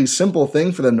relatively simple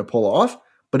thing for them to pull off,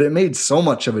 but it made so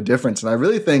much of a difference. And I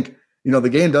really think, you know, the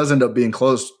game does end up being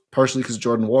close, partially because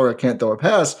Jordan Nwora can't throw a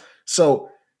pass. So,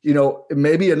 you know,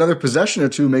 maybe another possession or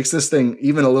two makes this thing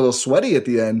even a little sweaty at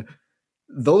the end.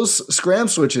 Those scram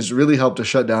switches really help to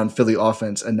shut down Philly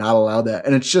offense and not allow that.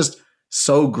 And it's just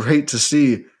so great to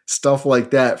see stuff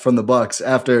like that from the Bucks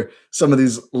after some of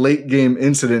these late game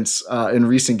incidents in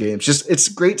recent games. Just, it's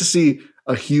great to see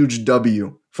a huge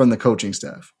W from the coaching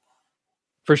staff.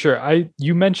 For sure.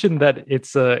 You mentioned that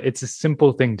it's a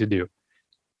simple thing to do.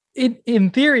 In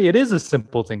theory, it is a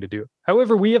simple thing to do.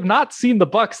 However, we have not seen the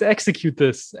Bucks execute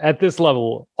this at this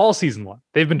level all season long.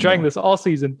 They've been trying this all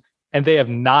season, and they have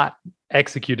not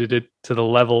executed it to the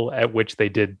level at which they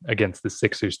did against the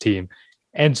Sixers team.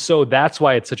 And so that's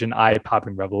why it's such an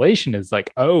eye-popping revelation, is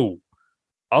like, oh,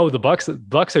 the Bucks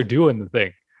are doing the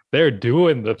thing. They're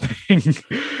doing the thing,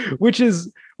 which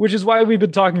is why we've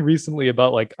been talking recently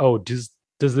about, like, oh, does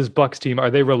this Bucks team, are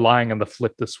they relying on the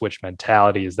flip the switch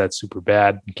mentality? Is that super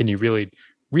bad? Can you really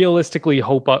realistically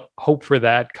hope for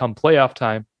that come playoff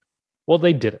time? Well,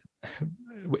 they did it.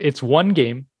 It's one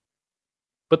game,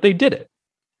 but they did it.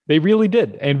 They really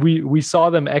did. And we saw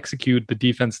them execute the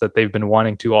defense that they've been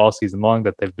wanting to all season long,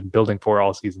 that they've been building for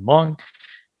all season long.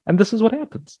 And this is what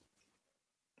happens.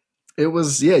 It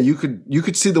was, yeah, you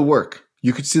could see the work.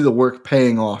 You could see the work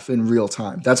paying off in real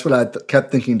time. That's what I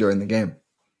kept thinking during the game.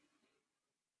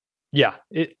 Yeah,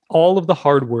 all of the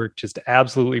hard work just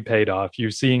absolutely paid off. You're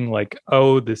seeing, like,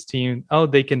 oh, this team,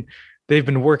 they've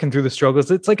been working through the struggles.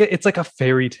 It's like a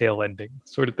fairy tale ending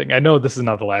sort of thing. I know this is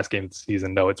not the last game of the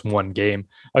season, though. It's one game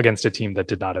against a team that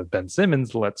did not have Ben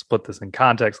Simmons. Let's put this in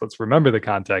context. Let's remember the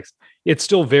context. It's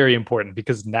still very important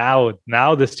because now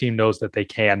this team knows that they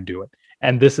can do it.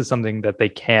 And this is something that they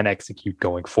can execute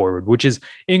going forward, which is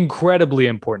incredibly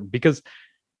important because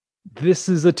this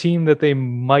is a team that they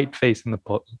might face in the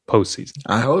postseason.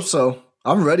 I hope so.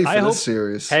 I'm ready for this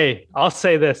series. Hey, I'll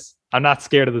say this. I'm not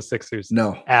scared of the Sixers.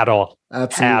 No. At all.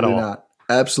 Absolutely not.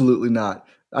 Absolutely not.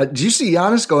 Did you see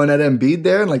Giannis going at Embiid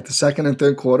there in, like, the second and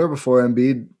third quarter before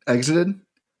Embiid exited?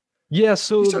 Yeah,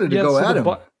 so he started to go at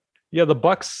him.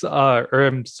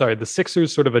 The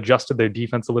Sixers sort of adjusted their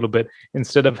defense a little bit.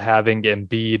 Instead of having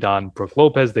Embiid on Brook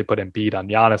Lopez, they put Embiid on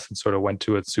Giannis and sort of went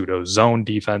to a pseudo zone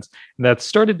defense. And that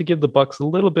started to give the Bucks a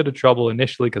little bit of trouble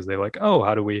initially because they're like, oh,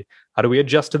 how do we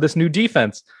adjust to this new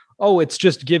defense? Oh, it's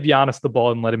just give Giannis the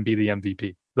ball and let him be the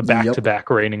MVP, the back-to-back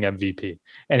reigning MVP.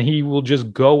 And he will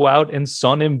just go out and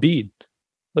sun Embiid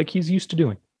like he's used to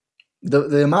doing.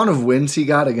 The amount of wins he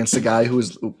got against a guy who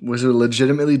was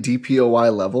legitimately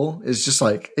DPOY level is just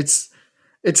like, it's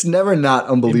never not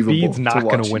unbelievable. Embiid's not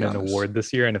going to win an award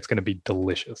this year, and it's going to be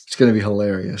delicious. It's going to be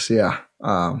hilarious, yeah.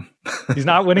 He's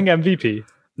not winning MVP.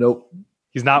 Nope.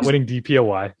 He's not winning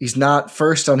DPOY. He's not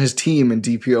first on his team in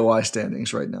DPOY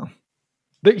standings right now.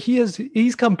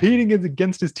 He's competing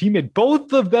against his teammate.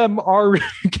 Both of them are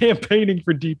campaigning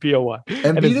for DPOY.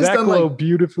 And as Zach Lowe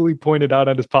beautifully pointed out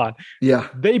on his pod, yeah,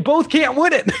 they both can't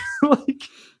win it.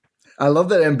 I love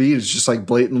that Embiid is just, like,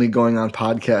 blatantly going on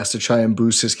podcasts to try and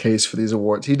boost his case for these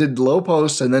awards. He did Low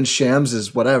Post and then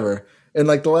Shams' whatever in,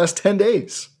 like, the last 10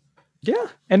 days. Yeah,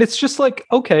 and it's just like,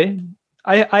 okay,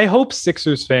 I hope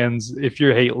Sixers fans, if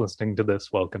you're hate listening to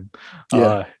this, welcome.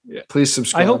 Yeah, please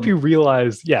subscribe. I hope you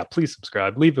realize, please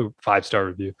subscribe. Leave a 5-star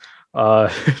review.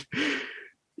 I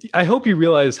hope you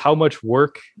realize how much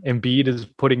work Embiid is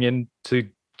putting in to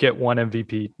get one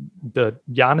MVP.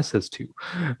 Giannis has two.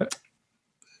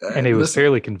 And it was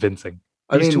fairly convincing.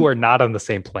 These two are not on the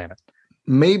same planet.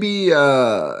 Maybe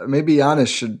Giannis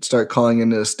should start calling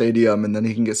into a stadium and then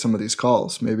he can get some of these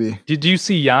calls. Maybe. Did you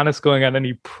see Giannis going on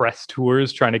any press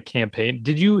tours trying to campaign?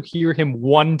 Did you hear him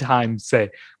one time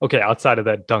say, okay, outside of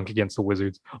that dunk against the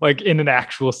Wizards, like in an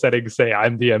actual setting, say,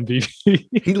 I'm the MVP?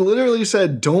 He literally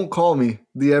said, don't call me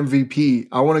the MVP.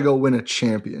 I want to go win a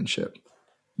championship.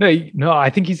 No, I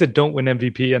think he said, don't win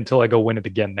MVP until I go win it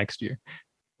again next year.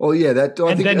 Oh yeah,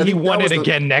 he won it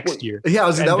again next year.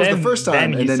 Yeah, that was the first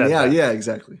time, and then yeah,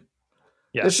 exactly.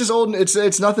 Yeah, it's just old.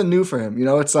 It's nothing new for him. You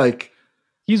know, it's like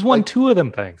he's won two of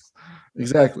them things.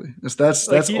 Exactly. That's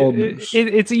old news.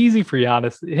 It's easy for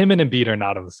Giannis. Him and Embiid are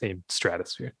not on the same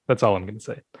stratosphere. That's all I'm going to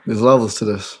say. There's levels to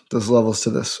this.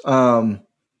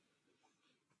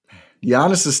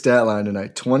 Giannis' stat line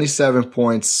tonight, 27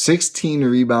 points, 16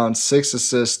 rebounds, 6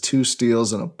 assists, 2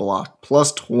 steals, and a block,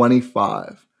 plus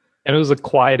 25. And it was a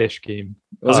quietish game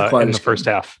in the first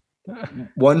half.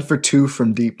 1 for 2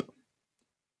 from deep.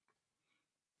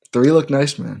 3 looked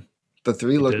nice, man. The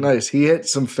 3 looked nice. He hit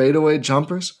some fadeaway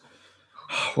jumpers.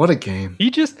 What a game.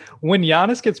 When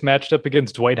Giannis gets matched up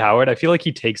against Dwight Howard, I feel like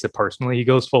he takes it personally. He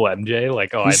goes full MJ,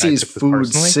 like, he sees Food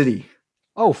City.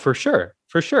 Oh, for sure.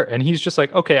 For sure. And he's just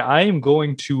like, okay, I am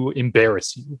going to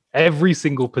embarrass you every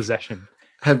single possession.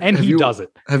 He does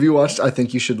it. Have you watched I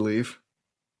Think You Should Leave?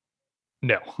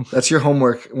 No. That's your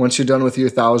homework. Once you're done with your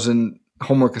 1,000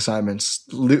 homework assignments,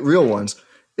 real ones,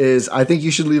 is I Think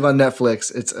You Should Leave on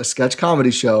Netflix. It's a sketch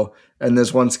comedy show. And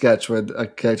there's one sketch where a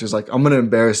character's like, I'm going to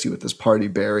embarrass you with this party,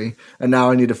 Barry. And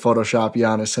now I need to Photoshop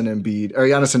Giannis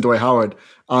and Dwight Howard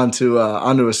onto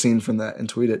a scene from that and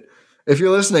tweet it. If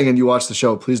you're listening and you watch the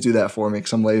show, please do that for me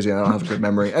because I'm lazy and I don't have a good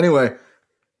memory. Anyway,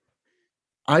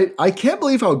 I can't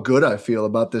believe how good I feel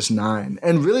about this 9.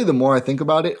 And really, the more I think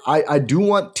about it, I do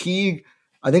want Teague.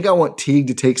 I think I want Teague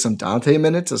to take some Dante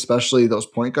minutes, especially those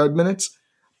point guard minutes.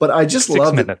 But I just love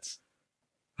 6 minutes.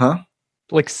 Huh?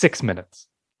 Like 6 minutes.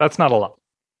 That's not a lot.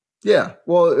 Yeah.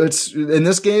 Well, it's in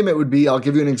this game, it would be, I'll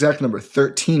give you an exact number,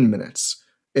 13 minutes.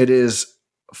 It is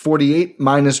 48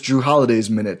 minus Drew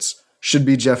Holiday's minutes. Should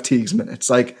be Jeff Teague's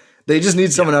minutes. Like, they just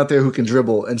need someone out there who can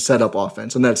dribble and set up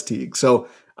offense, and that's Teague. So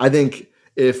I think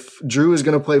if Drew is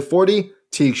going to play 40,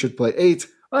 Teague should play 8.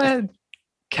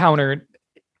 Counter,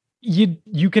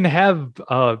 you can have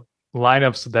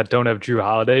lineups that don't have Drew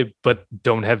Holiday, but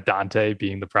don't have Dante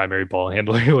being the primary ball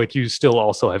handler. Like, you still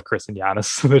also have Chris and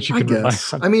Giannis that you can rely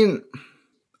on. I mean,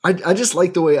 I just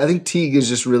like the way, I think Teague is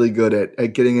just really good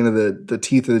at getting into the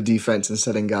teeth of the defense and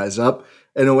setting guys up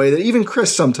in a way that even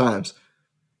Chris sometimes.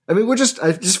 I mean, I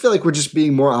just feel like we're just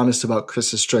being more honest about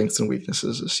Chris's strengths and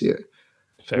weaknesses this year.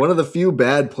 Fair. One of the few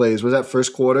bad plays was that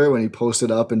first quarter when he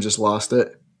posted up and just lost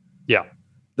it. Yeah.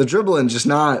 The dribbling, just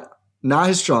not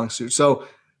his strong suit. So,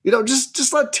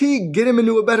 just let Teague get him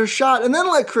into a better shot and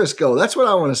then let Chris go. That's what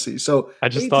I want to see. So I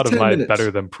just thought of my better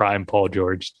than prime Paul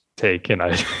George take, and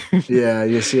I yeah,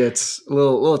 you see, it's a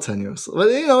little tenuous. But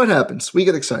it happens. We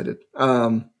get excited.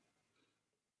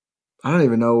 I don't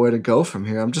even know where to go from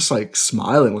here. I'm just like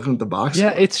smiling, looking at the box.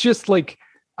 Yeah, it's just like,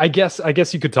 I guess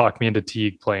you could talk me into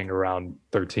Teague playing around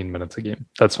 13 minutes a game.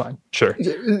 That's fine. Sure.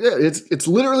 Yeah, it's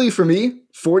literally for me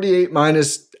 48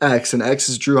 minus X, and X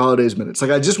is Drew Holiday's minutes.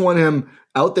 Like, I just want him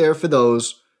out there for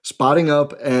those, spotting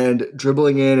up and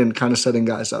dribbling in and kind of setting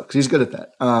guys up because he's good at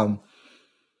that. I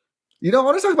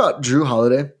want to talk about Drew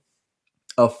Holiday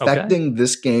affecting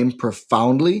this game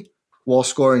profoundly while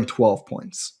scoring 12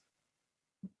 points.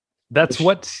 That's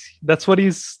what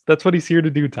he's here to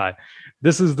do, Ty.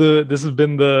 This has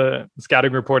been the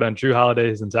scouting report on Drew Holiday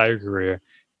his entire career.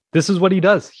 This is what he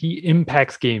does. He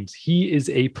impacts games. He is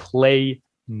a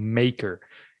playmaker.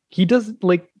 He does,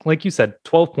 like you said,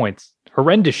 12 points,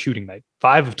 horrendous shooting night,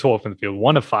 5 of 12 from the field,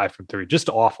 1 of 5 from 3, just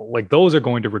awful. Like, those are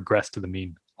going to regress to the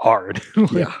mean hard.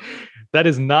 Yeah. That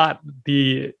is not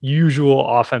the usual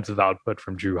offensive output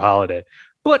from Drew Holiday.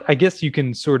 But I guess you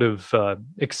can sort of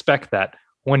expect that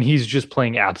when he's just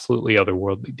playing absolutely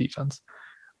otherworldly defense.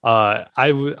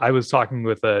 I was talking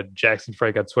with Jackson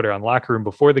Frank on Twitter on Locker Room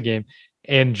before the game,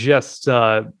 and just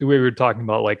we were talking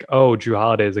about like, oh, Drew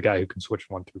Holiday is a guy who can switch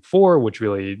 1 through 4, which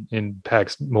really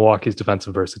impacts Milwaukee's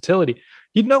defensive versatility.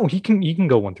 He can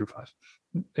go 1 through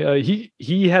 5.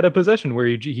 He had a possession where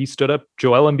he stood up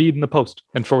Joel Embiid in the post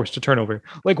and forced a turnover.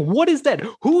 Like, what is that?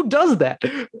 Who does that?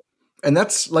 And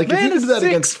that's like, Man, if you can do that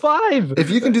against 5.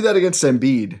 If you can do that against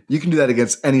Embiid, you can do that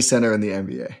against any center in the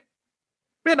NBA.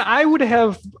 Man, I would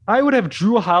have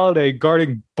Drew Holiday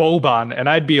guarding Boban, and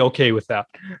I'd be okay with that.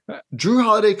 Drew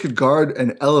Holiday could guard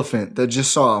an elephant that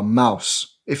just saw a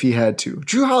mouse if he had to.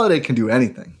 Drew Holiday can do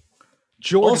anything.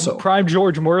 Prime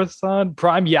George Morrison,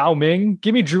 prime Yao Ming.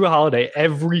 Give me Drew Holiday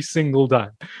every single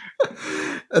time.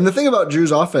 And the thing about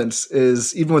Drew's offense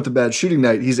is, even with the bad shooting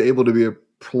night, he's able to be a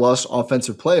plus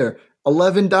offensive player.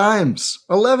 11 dimes,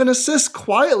 11 assists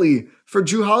quietly for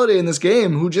Drew Holiday in this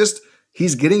game, who just,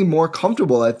 he's getting more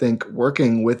comfortable, I think,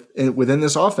 working within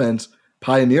this offense,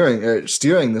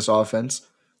 steering this offense.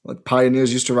 Like,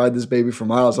 Pioneers used to ride this baby for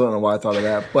miles. I don't know why I thought of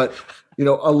that. But,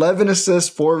 11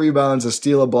 assists, 4 rebounds, a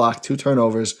steal, a block, 2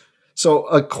 turnovers. So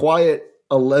a quiet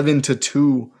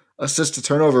 11-2 assist to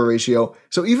turnover ratio.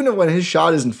 So even when his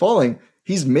shot isn't falling,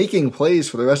 he's making plays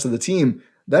for the rest of the team.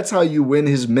 That's how you win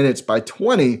his minutes by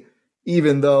 20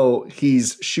 even though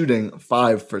he's shooting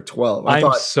 5 for 12.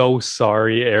 I'm so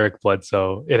sorry, Eric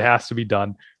Bledsoe. It has to be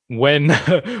done. When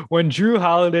Drew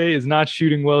Holiday is not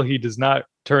shooting well, he does not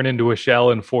turn into a shell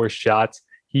and force shots.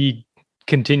 He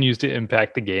continues to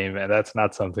impact the game, and that's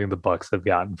not something the Bucks have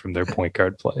gotten from their point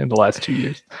guard play in the last 2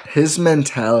 years. His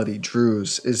mentality,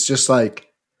 Drew's, is just like,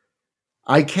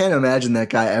 I can't imagine that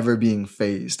guy ever being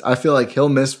phased. I feel like he'll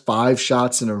miss 5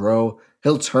 shots in a row.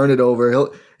 He'll turn it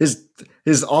over.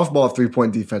 His off-ball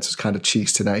three-point defense was kind of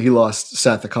cheeks tonight. He lost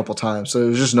Seth a couple times, so there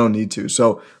was just no need to.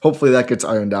 So hopefully that gets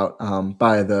ironed out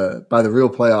by the real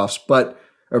playoffs,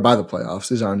 or by the playoffs.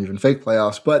 These aren't even fake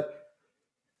playoffs, but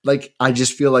like I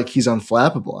just feel like he's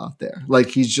unflappable out there. Like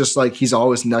he's just like he's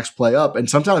always next play up, and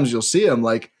sometimes you'll see him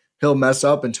like he'll mess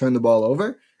up and turn the ball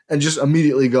over and just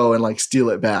immediately go and like steal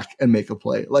it back and make a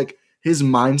play. Like his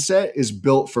mindset is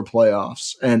built for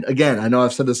playoffs. And again, I know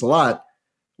I've said this a lot.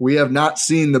 We have not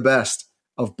seen the best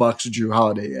of Bucks Drew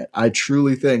Holiday yet. I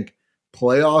truly think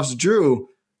playoffs Drew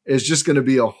is just going to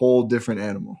be a whole different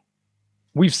animal.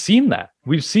 We've seen that.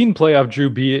 We've seen playoff Drew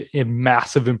be a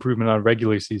massive improvement on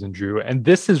regular season Drew. And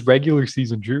this is regular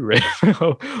season Drew right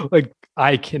now. Like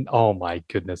oh my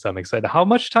goodness, I'm excited. How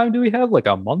much time do we have? Like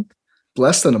a month?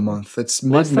 Less than a month. It's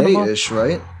mid-May-ish,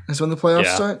 right? Is when the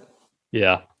playoffs start?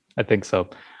 Yeah, I think so.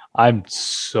 I'm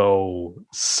so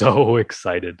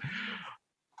excited.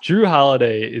 Drew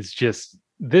Holiday is just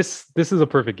this is a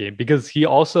perfect game because he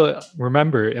also,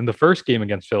 remember in the first game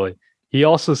against Philly, he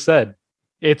also said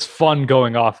it's fun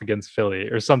going off against Philly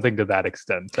or something to that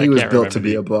extent. He was built to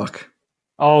be a Buck.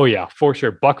 Oh yeah, for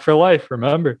sure. Buck for life,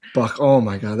 remember? Buck. Oh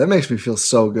my God. That makes me feel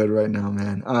so good right now,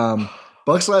 man.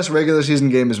 Bucks' last regular season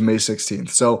game is May 16th.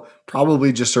 So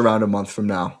probably just around a month from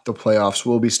now, the playoffs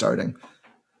will be starting.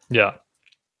 Yeah.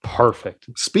 Perfect.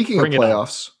 Speaking of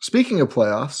playoffs,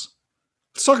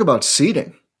 let's talk about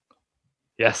seeding.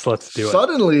 Yes, let's do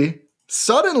it.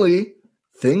 Suddenly,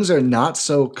 things are not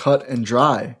so cut and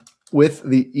dry with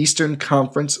the Eastern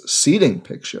Conference seeding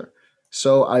picture.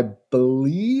 So I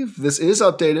believe this is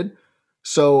updated.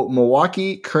 So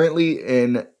Milwaukee currently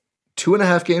in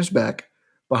 2.5 games back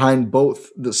behind both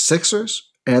the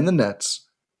Sixers and the Nets.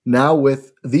 Now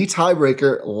with the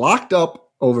tiebreaker locked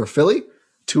up over Philly,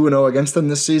 2-0 against them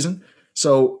this season.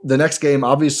 So the next game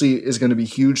obviously is going to be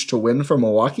huge to win for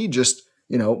Milwaukee. Just,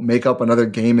 make up another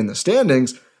game in the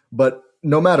standings. But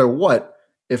no matter what,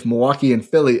 if Milwaukee and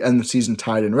Philly end the season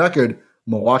tied in record,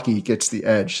 Milwaukee gets the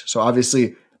edge. So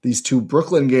obviously these 2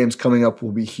 Brooklyn games coming up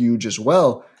will be huge as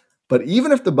well. But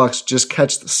even if the Bucks just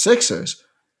catch the Sixers,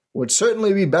 would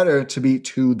certainly be better to be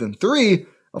 2 than 3.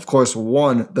 Of course,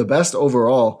 1, the best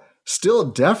overall, still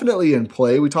definitely in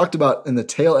play. We talked about in the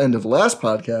tail end of last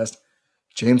podcast,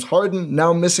 James Harden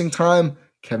now missing time,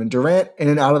 Kevin Durant in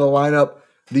and out of the lineup.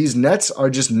 These Nets are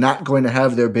just not going to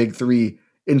have their big 3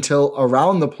 until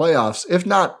around the playoffs, if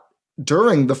not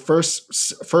during the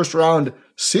first round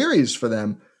series for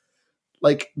them.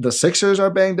 Like the Sixers are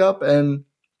banged up and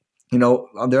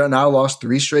they're now lost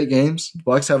 3 straight games. The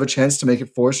Bucks have a chance to make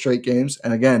it 4 straight games.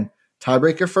 And again,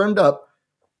 tiebreaker firmed up.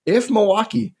 If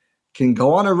Milwaukee can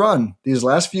go on a run these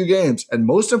last few games, and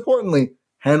most importantly,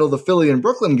 handle the Philly and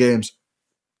Brooklyn games,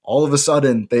 all of a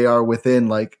sudden they are within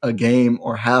like a game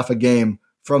or half a game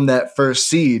from that first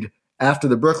seed after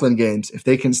the Brooklyn games if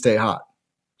they can stay hot.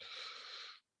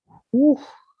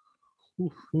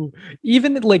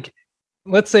 Even like,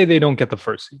 let's say they don't get the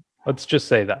first seed. Let's just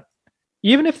say that.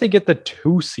 Even if they get the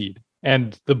 2 seed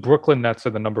and the Brooklyn Nets are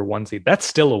the number 1 seed, that's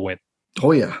still a win.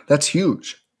 Oh yeah, that's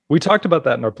huge. We talked about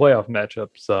that in our playoff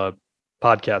matchups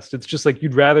podcast. It's just like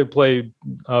you'd rather play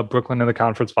Brooklyn in the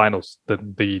conference finals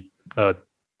than the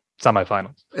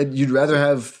semifinals. And you'd rather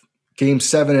have game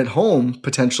 7 at home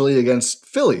potentially against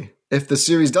Philly if the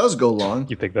series does go long.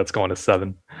 You think that's going to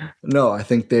 7? No, I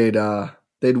think they'd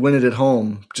win it at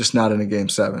home, just not in a game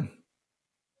 7.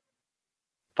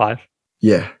 5?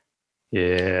 Yeah.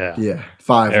 Yeah.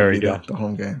 5 there would we be go. The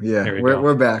home game. Yeah,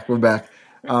 we're back.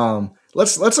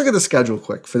 Let's look at the schedule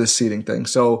quick for the seeding thing.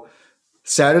 So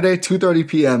Saturday, 2:30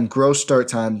 p.m. gross start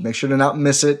time. Make sure to not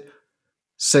miss it.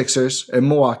 Sixers and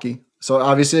Milwaukee. So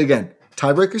obviously, again,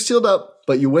 tiebreaker sealed up,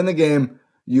 but you win the game.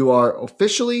 You are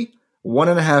officially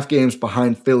 1.5 games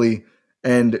behind Philly,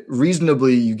 and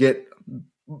reasonably you get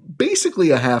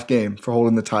basically a half game for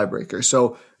holding the tiebreaker.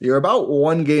 So you're about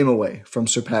 1 game away from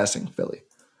surpassing Philly.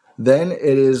 Then it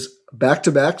is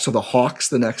back-to-back, so the Hawks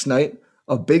the next night,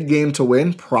 a big game to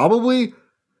win, probably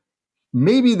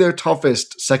maybe their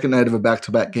toughest second night of a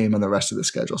back-to-back game on the rest of the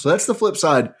schedule. So that's the flip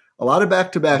side. A lot of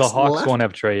back-to-backs. The Hawks won't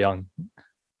have Trae Young.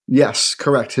 Yes,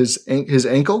 correct. His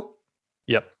ankle?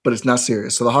 Yep. But it's not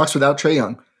serious. So the Hawks without Trae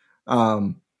Young.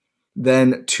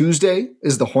 Then Tuesday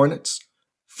is the Hornets.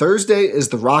 Thursday is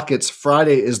the Rockets.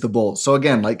 Friday is the Bulls. So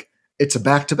again, like it's a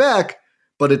back-to-back,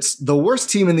 but it's the worst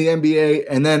team in the NBA,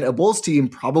 and then a Bulls team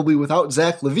probably without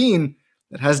Zach LaVine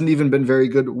that hasn't even been very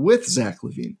good with Zach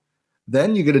LaVine.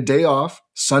 Then you get a day off,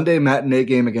 Sunday matinee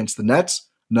game against the Nets,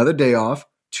 another day off,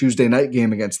 Tuesday night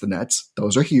game against the Nets.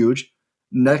 Those are huge.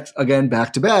 Next, again,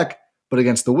 back-to-back, but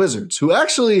against the Wizards, who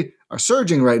actually are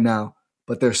surging right now,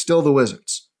 but they're still the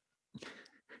Wizards.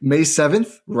 May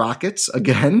 7th, Rockets,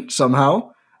 again,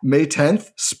 somehow. May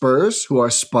 10th, Spurs, who are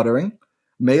sputtering.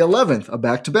 May 11th, a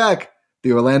back-to-back,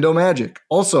 the Orlando Magic,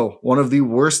 also one of the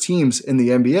worst teams in the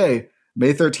NBA.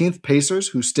 May 13th, Pacers,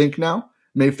 who stink now.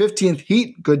 May 15th,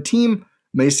 Heat, good team.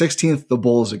 May 16th, the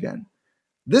Bulls again.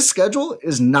 This schedule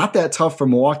is not that tough for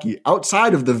Milwaukee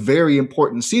outside of the very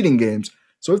important seeding games.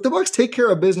 So if the Bucks take care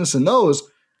of business in those,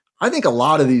 I think a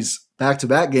lot of these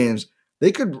back-to-back games,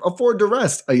 they could afford to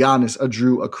rest a Giannis, a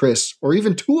Drew, a Chris, or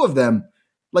even two of them.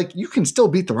 Like, you can still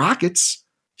beat the Rockets.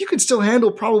 You can still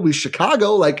handle probably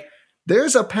Chicago. Like,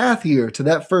 there's a path here to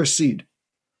that first seed.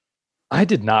 I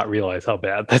did not realize how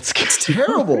bad that's It's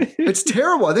terrible. It's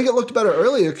terrible. I think it looked better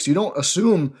earlier because you don't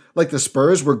assume like the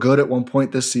Spurs were good at one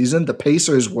point this season. The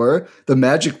Pacers were. The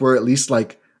Magic were at least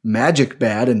like Magic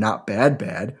bad and not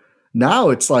bad. Now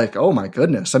it's like, oh my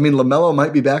goodness. I mean, LaMelo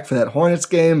might be back for that Hornets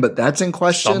game, but that's in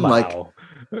question. Somehow.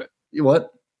 Like,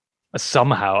 what?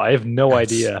 Somehow, I have no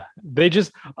idea.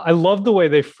 I love the way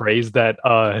they phrase that.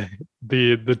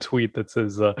 The tweet that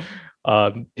says,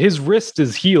 his wrist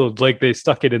is healed, like they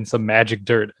stuck it in some magic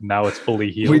dirt and now it's fully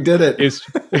healed. We did it.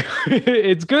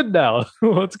 It's good now.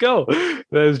 Let's go.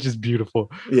 That is just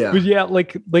beautiful. Yeah. But yeah,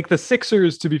 like the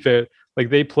Sixers, to be fair, like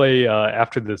they play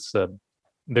after this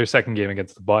their second game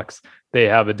against the Bucks. They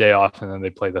have a day off and then they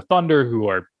play the Thunder, who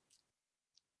are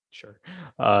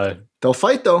they'll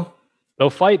fight though. They'll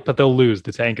fight, but they'll lose.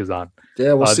 The tank is on.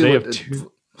 Yeah, we'll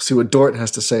see what Dort has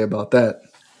to say about that.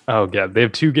 Oh, yeah. They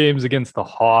have 2 games against the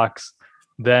Hawks.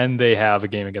 Then they have a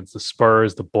game against the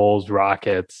Spurs, the Bulls,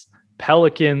 Rockets,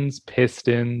 Pelicans,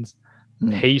 Pistons,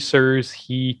 Pacers,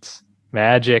 Heat,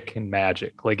 Magic, and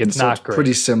Magic. Like, it's not great.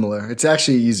 Pretty similar. It's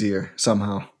actually easier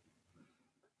somehow.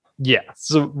 Yeah.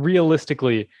 So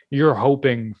realistically, you're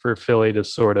hoping for Philly to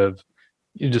sort of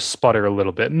just sputter a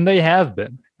little bit. And they have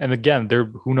been. And again,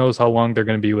 who knows how long they're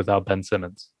going to be without Ben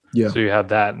Simmons. Yeah. So you have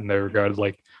that in their regard.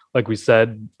 Like we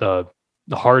said, the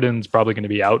Harden's probably going to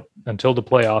be out until the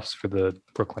playoffs for the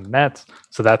Brooklyn Nets.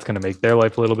 So that's going to make their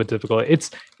life a little bit difficult.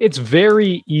 It's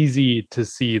very easy to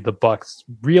see the Bucks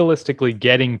realistically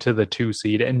getting to the 2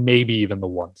 seed and maybe even the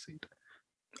 1 seed.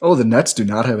 Oh, the Nets do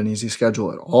not have an easy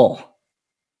schedule at all.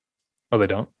 Oh, they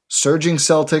don't? Surging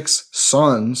Celtics,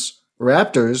 Suns,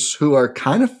 Raptors, who are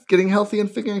kind of getting healthy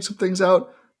and figuring some things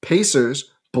out,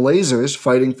 Pacers, Blazers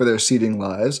fighting for their seeding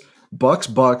lives, Bucks,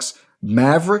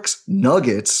 Mavericks,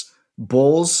 Nuggets,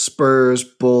 Bulls, Spurs,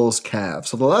 Bulls, Cavs.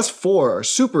 So the last 4 are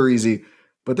super easy,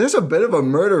 but there's a bit of a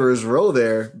murderer's row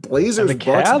there. Blazers, and the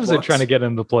Cavs are trying to get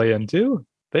them to play in too.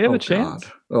 They have a chance.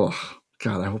 God. Oh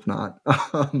God, I hope not.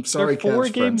 I'm sorry, They're 4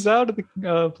 Cavs games friends. out of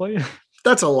the play.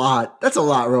 That's a lot. That's a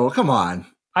lot, Ro. Come on.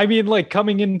 I mean, like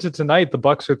coming into tonight, the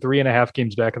Bucks are 3.5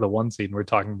 games back of the 1 seed, and we're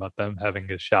talking about them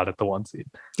having a shot at the 1 seed.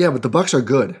 Yeah, but the Bucks are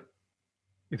good.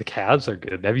 The Cavs are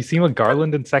good. Have you seen what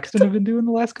Garland and Sexton have been doing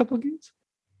the last couple of games?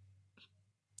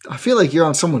 I feel like you're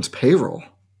on someone's payroll.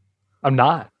 I'm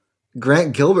not.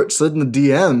 Grant Gilbert slid in the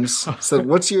DMs. So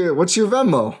what's your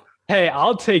Venmo? Hey,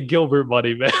 I'll take Gilbert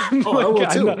money, man. Oh, I will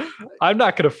too. I'm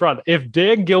not going to front. If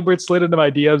Dan Gilbert slid into my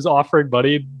DMs offering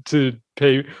money to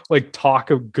pay, like talk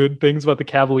of good things about the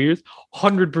Cavaliers,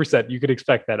 100% you could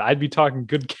expect that. I'd be talking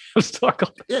good Cavs talk.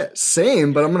 Yeah,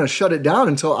 same, but I'm going to shut it down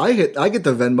until I get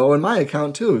the Venmo in my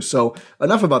account too. So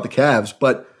enough about the Cavs,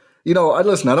 but I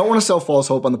don't want to sell false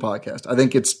hope on the podcast. I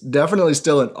think it's definitely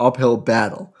still an uphill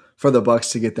battle for the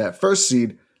Bucks to get that first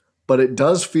seed, but it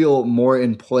does feel more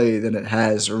in play than it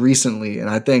has recently. And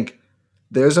I think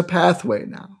there's a pathway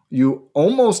now. You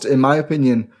almost, in my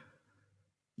opinion,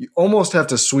 have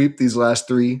to sweep these last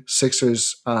 3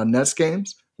 Sixers Nets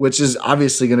games, which is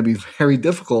obviously going to be very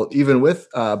difficult, even with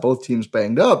both teams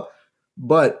banged up.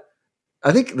 But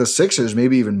I think the Sixers may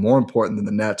be even more important than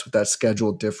the Nets with that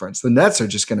schedule difference. The Nets are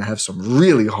just going to have some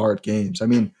really hard games. I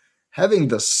mean, having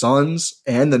the Suns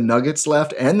and the Nuggets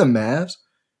left and the Mavs,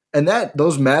 and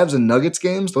those Mavs and Nuggets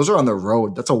games, those are on the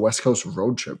road. That's a West Coast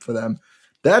road trip for them.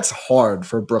 That's hard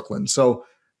for Brooklyn. So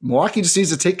Milwaukee just needs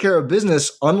to take care of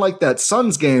business, unlike that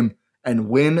Suns game, and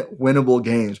win winnable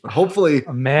games. But hopefully,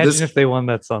 imagine if they won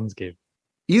that Suns game.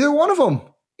 Either one of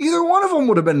them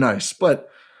would have been nice. But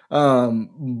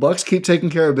Bucks keep taking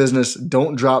care of business.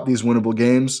 Don't drop these winnable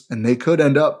games, and they could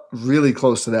end up really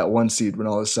close to that 1 seed when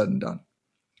all is said and done.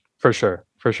 For sure.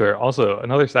 For sure. Also,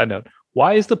 another side note.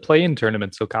 Why is the play-in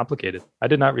tournament so complicated? I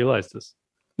did not realize this.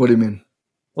 What do you mean?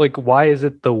 Like, why is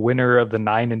it the winner of the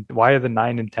 9 and why are the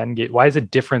 9 and 10 games? Why is it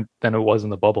different than it was in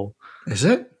the bubble? Is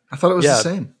it? I thought it was the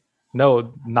same.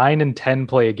 No, 9 and 10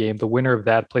 play a game. The winner of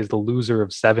that plays the loser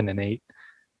of 7 and 8.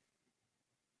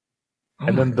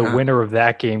 And then the winner of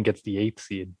that game gets the 8th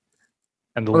seed.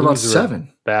 And the what about loser 7? Of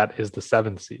that is the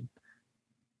 7th seed.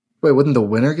 Wait, wouldn't the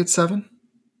winner get 7?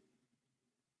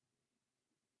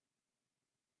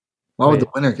 Why would the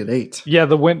winner get 8? Yeah,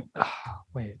 the winner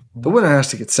has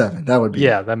to get 7. That would be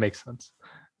that makes sense.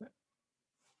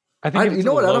 I think if it's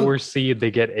the lower seed,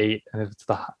 they get 8, and if it's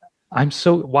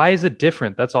why is it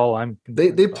different? That's all I'm.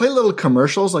 They play little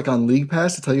commercials like on League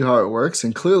Pass to tell you how it works,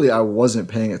 and clearly I wasn't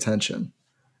paying attention.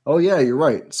 Oh yeah, you're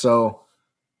right. So,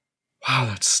 wow,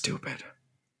 that's stupid.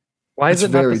 Why is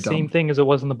it not the same thing as it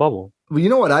was in the bubble? Well, you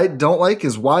know what I don't like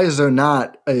is why is there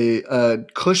not a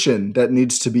cushion that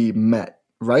needs to be met?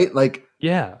 Right? Like,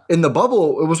 yeah. In the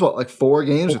bubble, it was like 4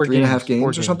 games or 3.5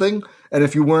 games or something. And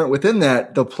if you weren't within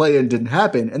that, the play-in didn't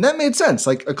happen. And that made sense.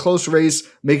 Like a close race,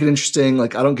 make it interesting.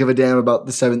 Like, I don't give a damn about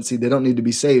the 7th seed. They don't need to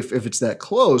be safe if it's that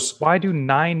close. Why do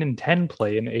 9 and 10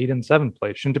 play and 8 and 7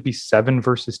 play? Shouldn't it be 7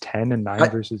 versus 10 and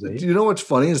 9 versus 8? You know what's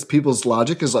funny is people's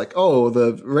logic is like, oh,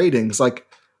 the ratings. Like,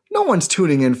 no one's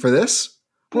tuning in for this.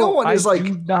 Bro, no one is I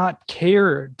do not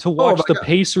care to watch the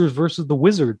Pacers versus the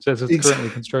Wizards as it's currently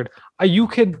constructed. You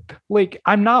can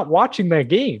I'm not watching that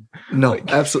game. No,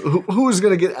 absolutely. Who is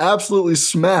going to get absolutely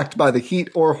smacked by the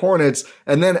Heat or Hornets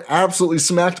and then absolutely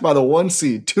smacked by the 1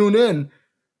 seed? Tune in.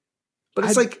 But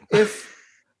it's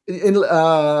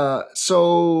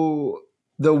so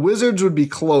the Wizards would be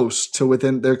close to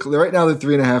within. They're right now they're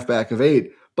 3.5 back of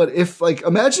 8. But if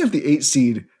imagine if the 8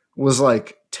 seed was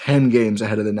 10 games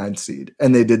ahead of the 9th seed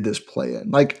and they did this play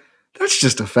in. That's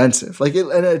just offensive. I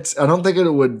don't think it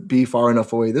would be far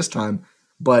enough away this time,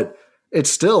 but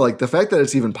it's still the fact that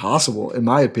it's even possible, in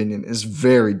my opinion, is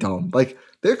very dumb.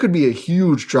 There could be a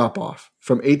huge drop off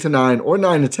from 8 to 9 or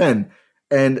 9 to 10.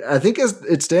 And I think as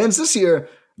it stands this year,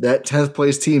 that 10th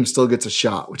place team still gets a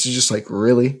shot, which is just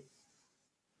really?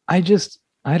 I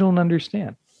don't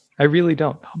understand. I really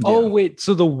don't. Yeah. Oh, wait.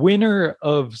 So the winner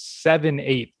of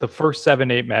 7-8, the first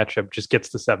 7-8 matchup just gets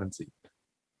the 7th seed.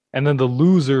 And then the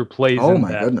loser plays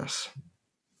goodness.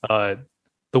 The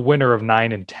winner of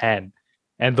 9 and 10.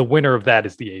 And the winner of that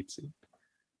is the 8th seed.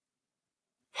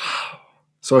 Wow.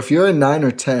 So if you're in 9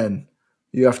 or 10,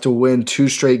 you have to win 2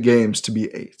 straight games to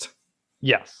be 8.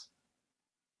 Yes.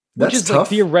 That's Which is tough.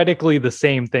 Theoretically the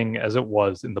same thing as it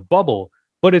was in the bubble,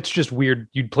 but it's just weird.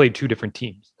 You'd play 2 different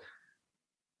teams.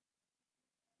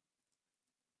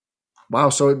 Wow,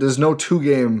 so there's no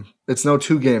 2-game. It's no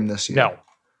 2-game this year.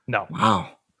 No.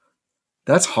 Wow,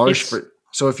 that's harsh.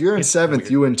 So if you're in 7th,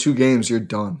 weird. You win 2 games, you're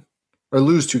done, or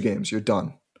lose 2 games, you're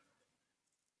done.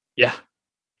 Yeah.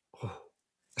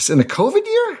 It's in a COVID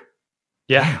year.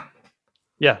 Yeah.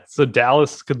 Yeah. So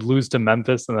Dallas could lose to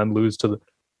Memphis and then lose to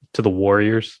the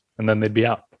Warriors, and then they'd be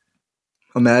out.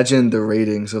 Imagine the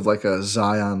ratings of a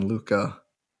Zion Luka.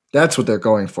 That's what they're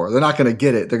going for. They're not going to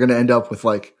get it. They're going to end up with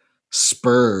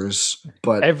Spurs,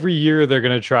 but every year they're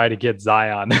going to try to get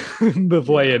Zion the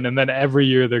play-in, and then every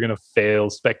year they're going to fail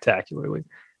spectacularly.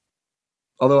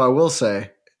 Although I will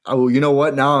say, you know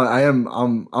what? Now I'm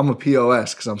a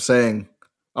POS because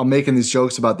I'm making these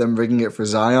jokes about them rigging it for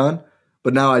Zion,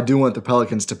 but now I do want the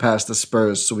Pelicans to pass the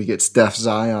Spurs so we get Steph,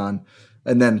 Zion,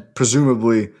 and then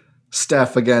presumably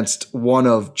Steph against one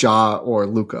of Ja or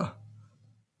Luka.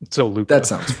 So Luka. That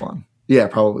sounds fun. Yeah,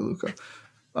 probably Luka.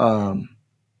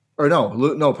 Or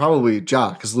no, probably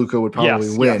Ja, because Luka would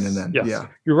probably win, and then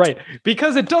you're right,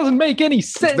 because it doesn't make any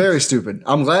sense. It's very stupid.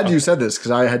 I'm glad you said this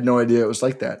because I had no idea it was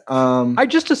like that. I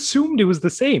just assumed it was the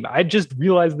same. I just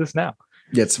realized this now.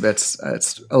 Yeah,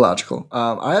 it's illogical.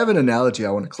 I have an analogy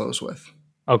I want to close with.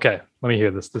 Okay, let me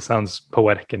hear this. This sounds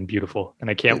poetic and beautiful,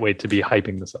 and I can't wait to be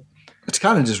hyping this up. It's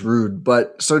kind of just rude,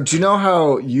 but so do you know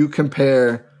how you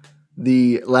compare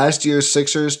the last year's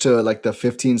Sixers to the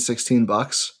 15-16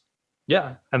 Bucks?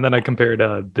 Yeah, and then I compared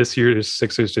this year's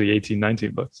Sixers to the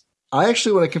 18-19 Bucks. I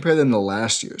actually want to compare them to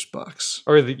last year's Bucks.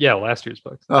 Or last year's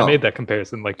Bucks. I made that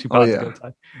comparison 2 pods ago.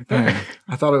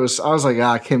 I thought it was. I was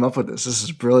I came up with this. This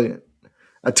is brilliant.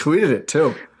 I tweeted it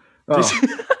too.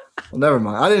 Oh. Well, never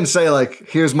mind. I didn't say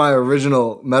here's my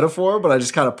original metaphor, but I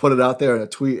just kind of put it out there in a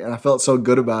tweet, and I felt so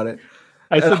good about it.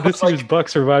 I said this year's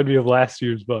Bucks remind me of last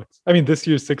year's Bucks. I mean, this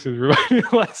year's Sixers remind me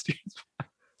of last year's Bucks.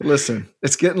 Listen,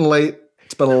 it's getting late.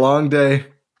 It's been a long day.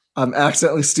 I'm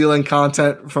accidentally stealing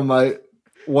content from my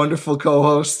wonderful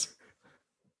co-host.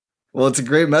 Well, it's a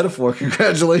great metaphor.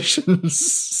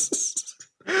 Congratulations.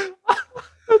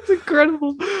 That's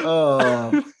incredible.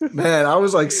 Oh, man. I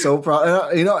was like so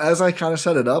proud. And, as I kind of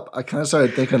set it up, I kind of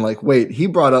started thinking like, wait, he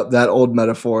brought up that old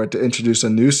metaphor to introduce a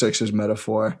new Sixers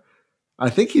metaphor. I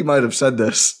think he might have said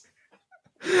this.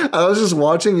 I was just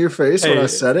watching your face when I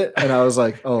said it, and I was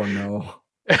like, oh, no.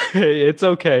 It's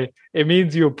okay. It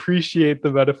means you appreciate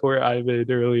the metaphor I made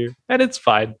earlier. And it's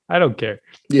fine. I don't care.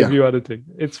 Yeah. If you want to take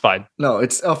it's fine. No,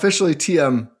 it's officially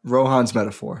TM Rohan's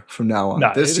metaphor from now on.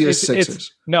 This year's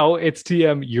Sixers. It's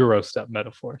TM Eurostep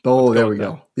metaphor. Oh, there we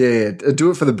go. Yeah.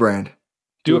 Do it for the brand.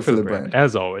 Do it for the brand,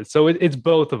 as always. So it's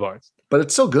both of ours. But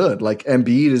it's so good. Like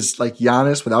Embiid is like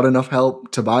Giannis without enough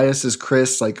help. Tobias is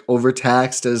Chris, like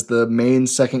overtaxed as the main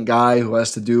second guy who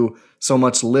has to do so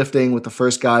much lifting, with the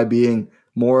first guy being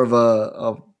more of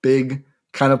a big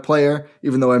kind of player.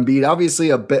 Even though Embiid, obviously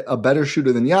a better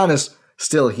shooter than Giannis,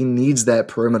 still he needs that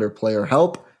perimeter player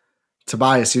help.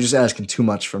 Tobias, you're just asking too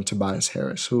much from Tobias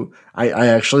Harris, who I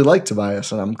actually like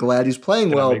Tobias, and I'm glad he's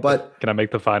playing well. But can I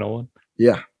make the final one?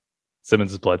 Yeah.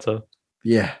 Simmons is Bledsoe.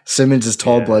 Yeah, Simmons is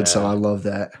tall Bledsoe. I love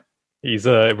that. He's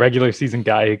a regular season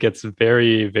guy who gets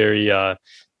very, very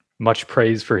much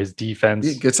praise for his defense.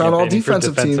 He gets on all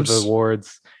defensive teams.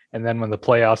 Awards. And then when the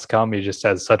playoffs come, he just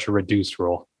has such a reduced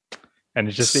role. And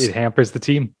it hampers the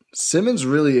team. Simmons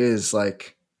really is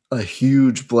like a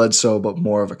huge Bledsoe, but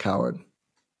more of a coward.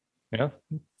 Yeah.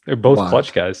 They're both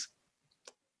clutch guys.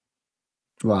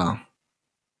 Wow.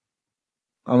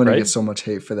 I'm going to get so much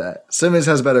hate for that. Simmons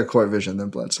has better court vision than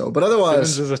Bledsoe. But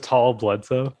otherwise... Simmons is a tall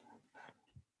Bledsoe.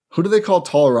 Who do they call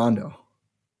tall Rondo?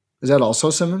 Is that also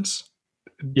Simmons?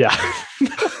 Yeah.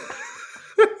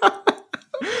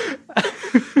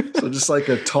 So just like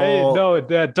a tall...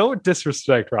 Hey, don't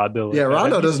disrespect Rondo. Yeah,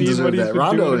 Rondo doesn't deserve that.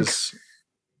 Rondo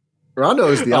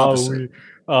is the opposite.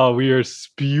 We are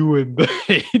spewing the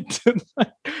hate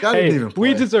tonight.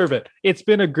 We deserve it. It's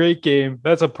been a great game.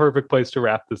 That's a perfect place to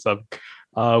wrap this up.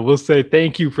 We'll say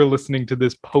thank you for listening to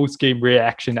this post-game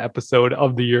reaction episode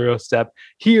of the Eurostep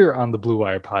here on the Blue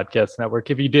Wire Podcast Network.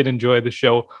 If you did enjoy the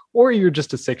show, or you're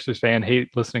just a Sixers fan,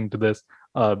 hate listening to this,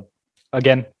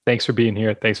 again, thanks for being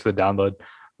here. Thanks for the download.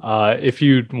 If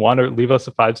you want to leave us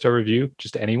a 5-star review,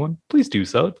 just anyone, please do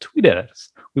so. Tweet at us.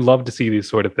 We love to see these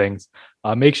sort of things.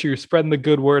 Make sure you're spreading the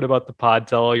good word about the pod.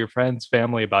 Tell all your friends,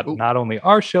 family about not only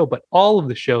our show, but all of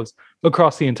the shows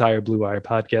across the entire Blue Wire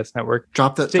Podcast Network.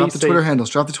 Drop the Twitter handles.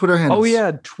 Drop the Twitter handles. Oh,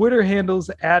 yeah. Twitter handles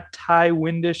at Ty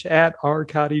Windish, at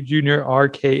Arcadi Jr.,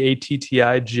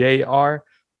 RKATTIJR.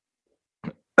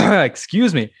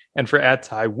 Excuse me. And for at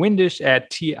Ty Windish,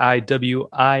 at TIWINDSCH.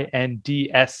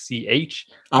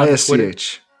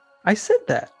 ISCH. I said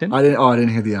that, didn't I? I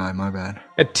didn't hear the I, my bad.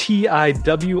 At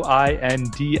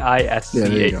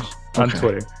TIWINDISCH on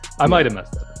Twitter. I might have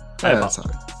messed up. That's all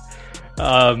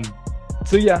right.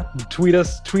 So yeah, tweet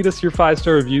us your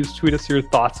 5-star reviews, tweet us your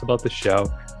thoughts about the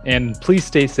show, and please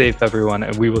stay safe, everyone,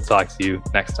 and we will talk to you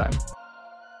next time.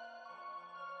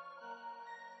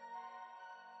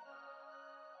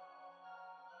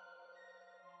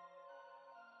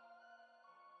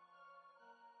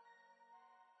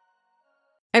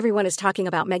 Everyone is talking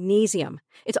about magnesium.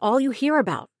 It's all you hear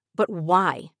about. But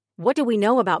why? What do we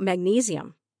know about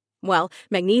magnesium? Well,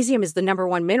 magnesium is the number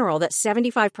one mineral that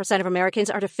 75% of Americans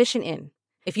are deficient in.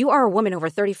 If you are a woman over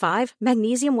 35,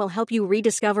 magnesium will help you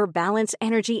rediscover balance,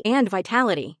 energy, and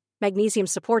vitality. Magnesium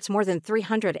supports more than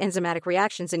 300 enzymatic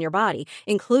reactions in your body,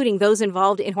 including those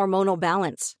involved in hormonal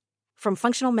balance. From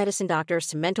functional medicine doctors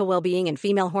to mental well-being and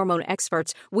female hormone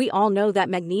experts, we all know that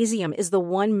magnesium is the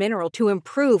one mineral to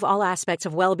improve all aspects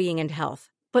of well-being and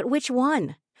health. But which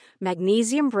one?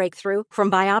 Magnesium Breakthrough from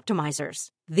Bioptimizers,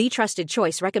 the trusted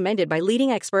choice recommended by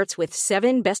leading experts with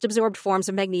 7 best-absorbed forms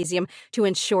of magnesium to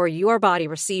ensure your body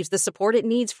receives the support it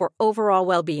needs for overall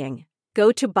well-being.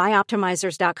 Go to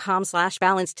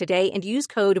bioptimizers.com/balance today and use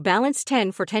code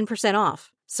BALANCE10 for 10%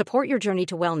 off. Support your journey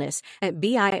to wellness at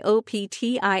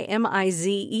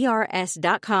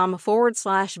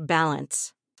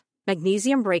bioptimizers.com/balance.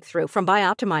 Magnesium Breakthrough from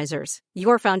Bioptimizers,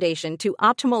 your foundation to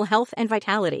optimal health and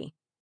vitality.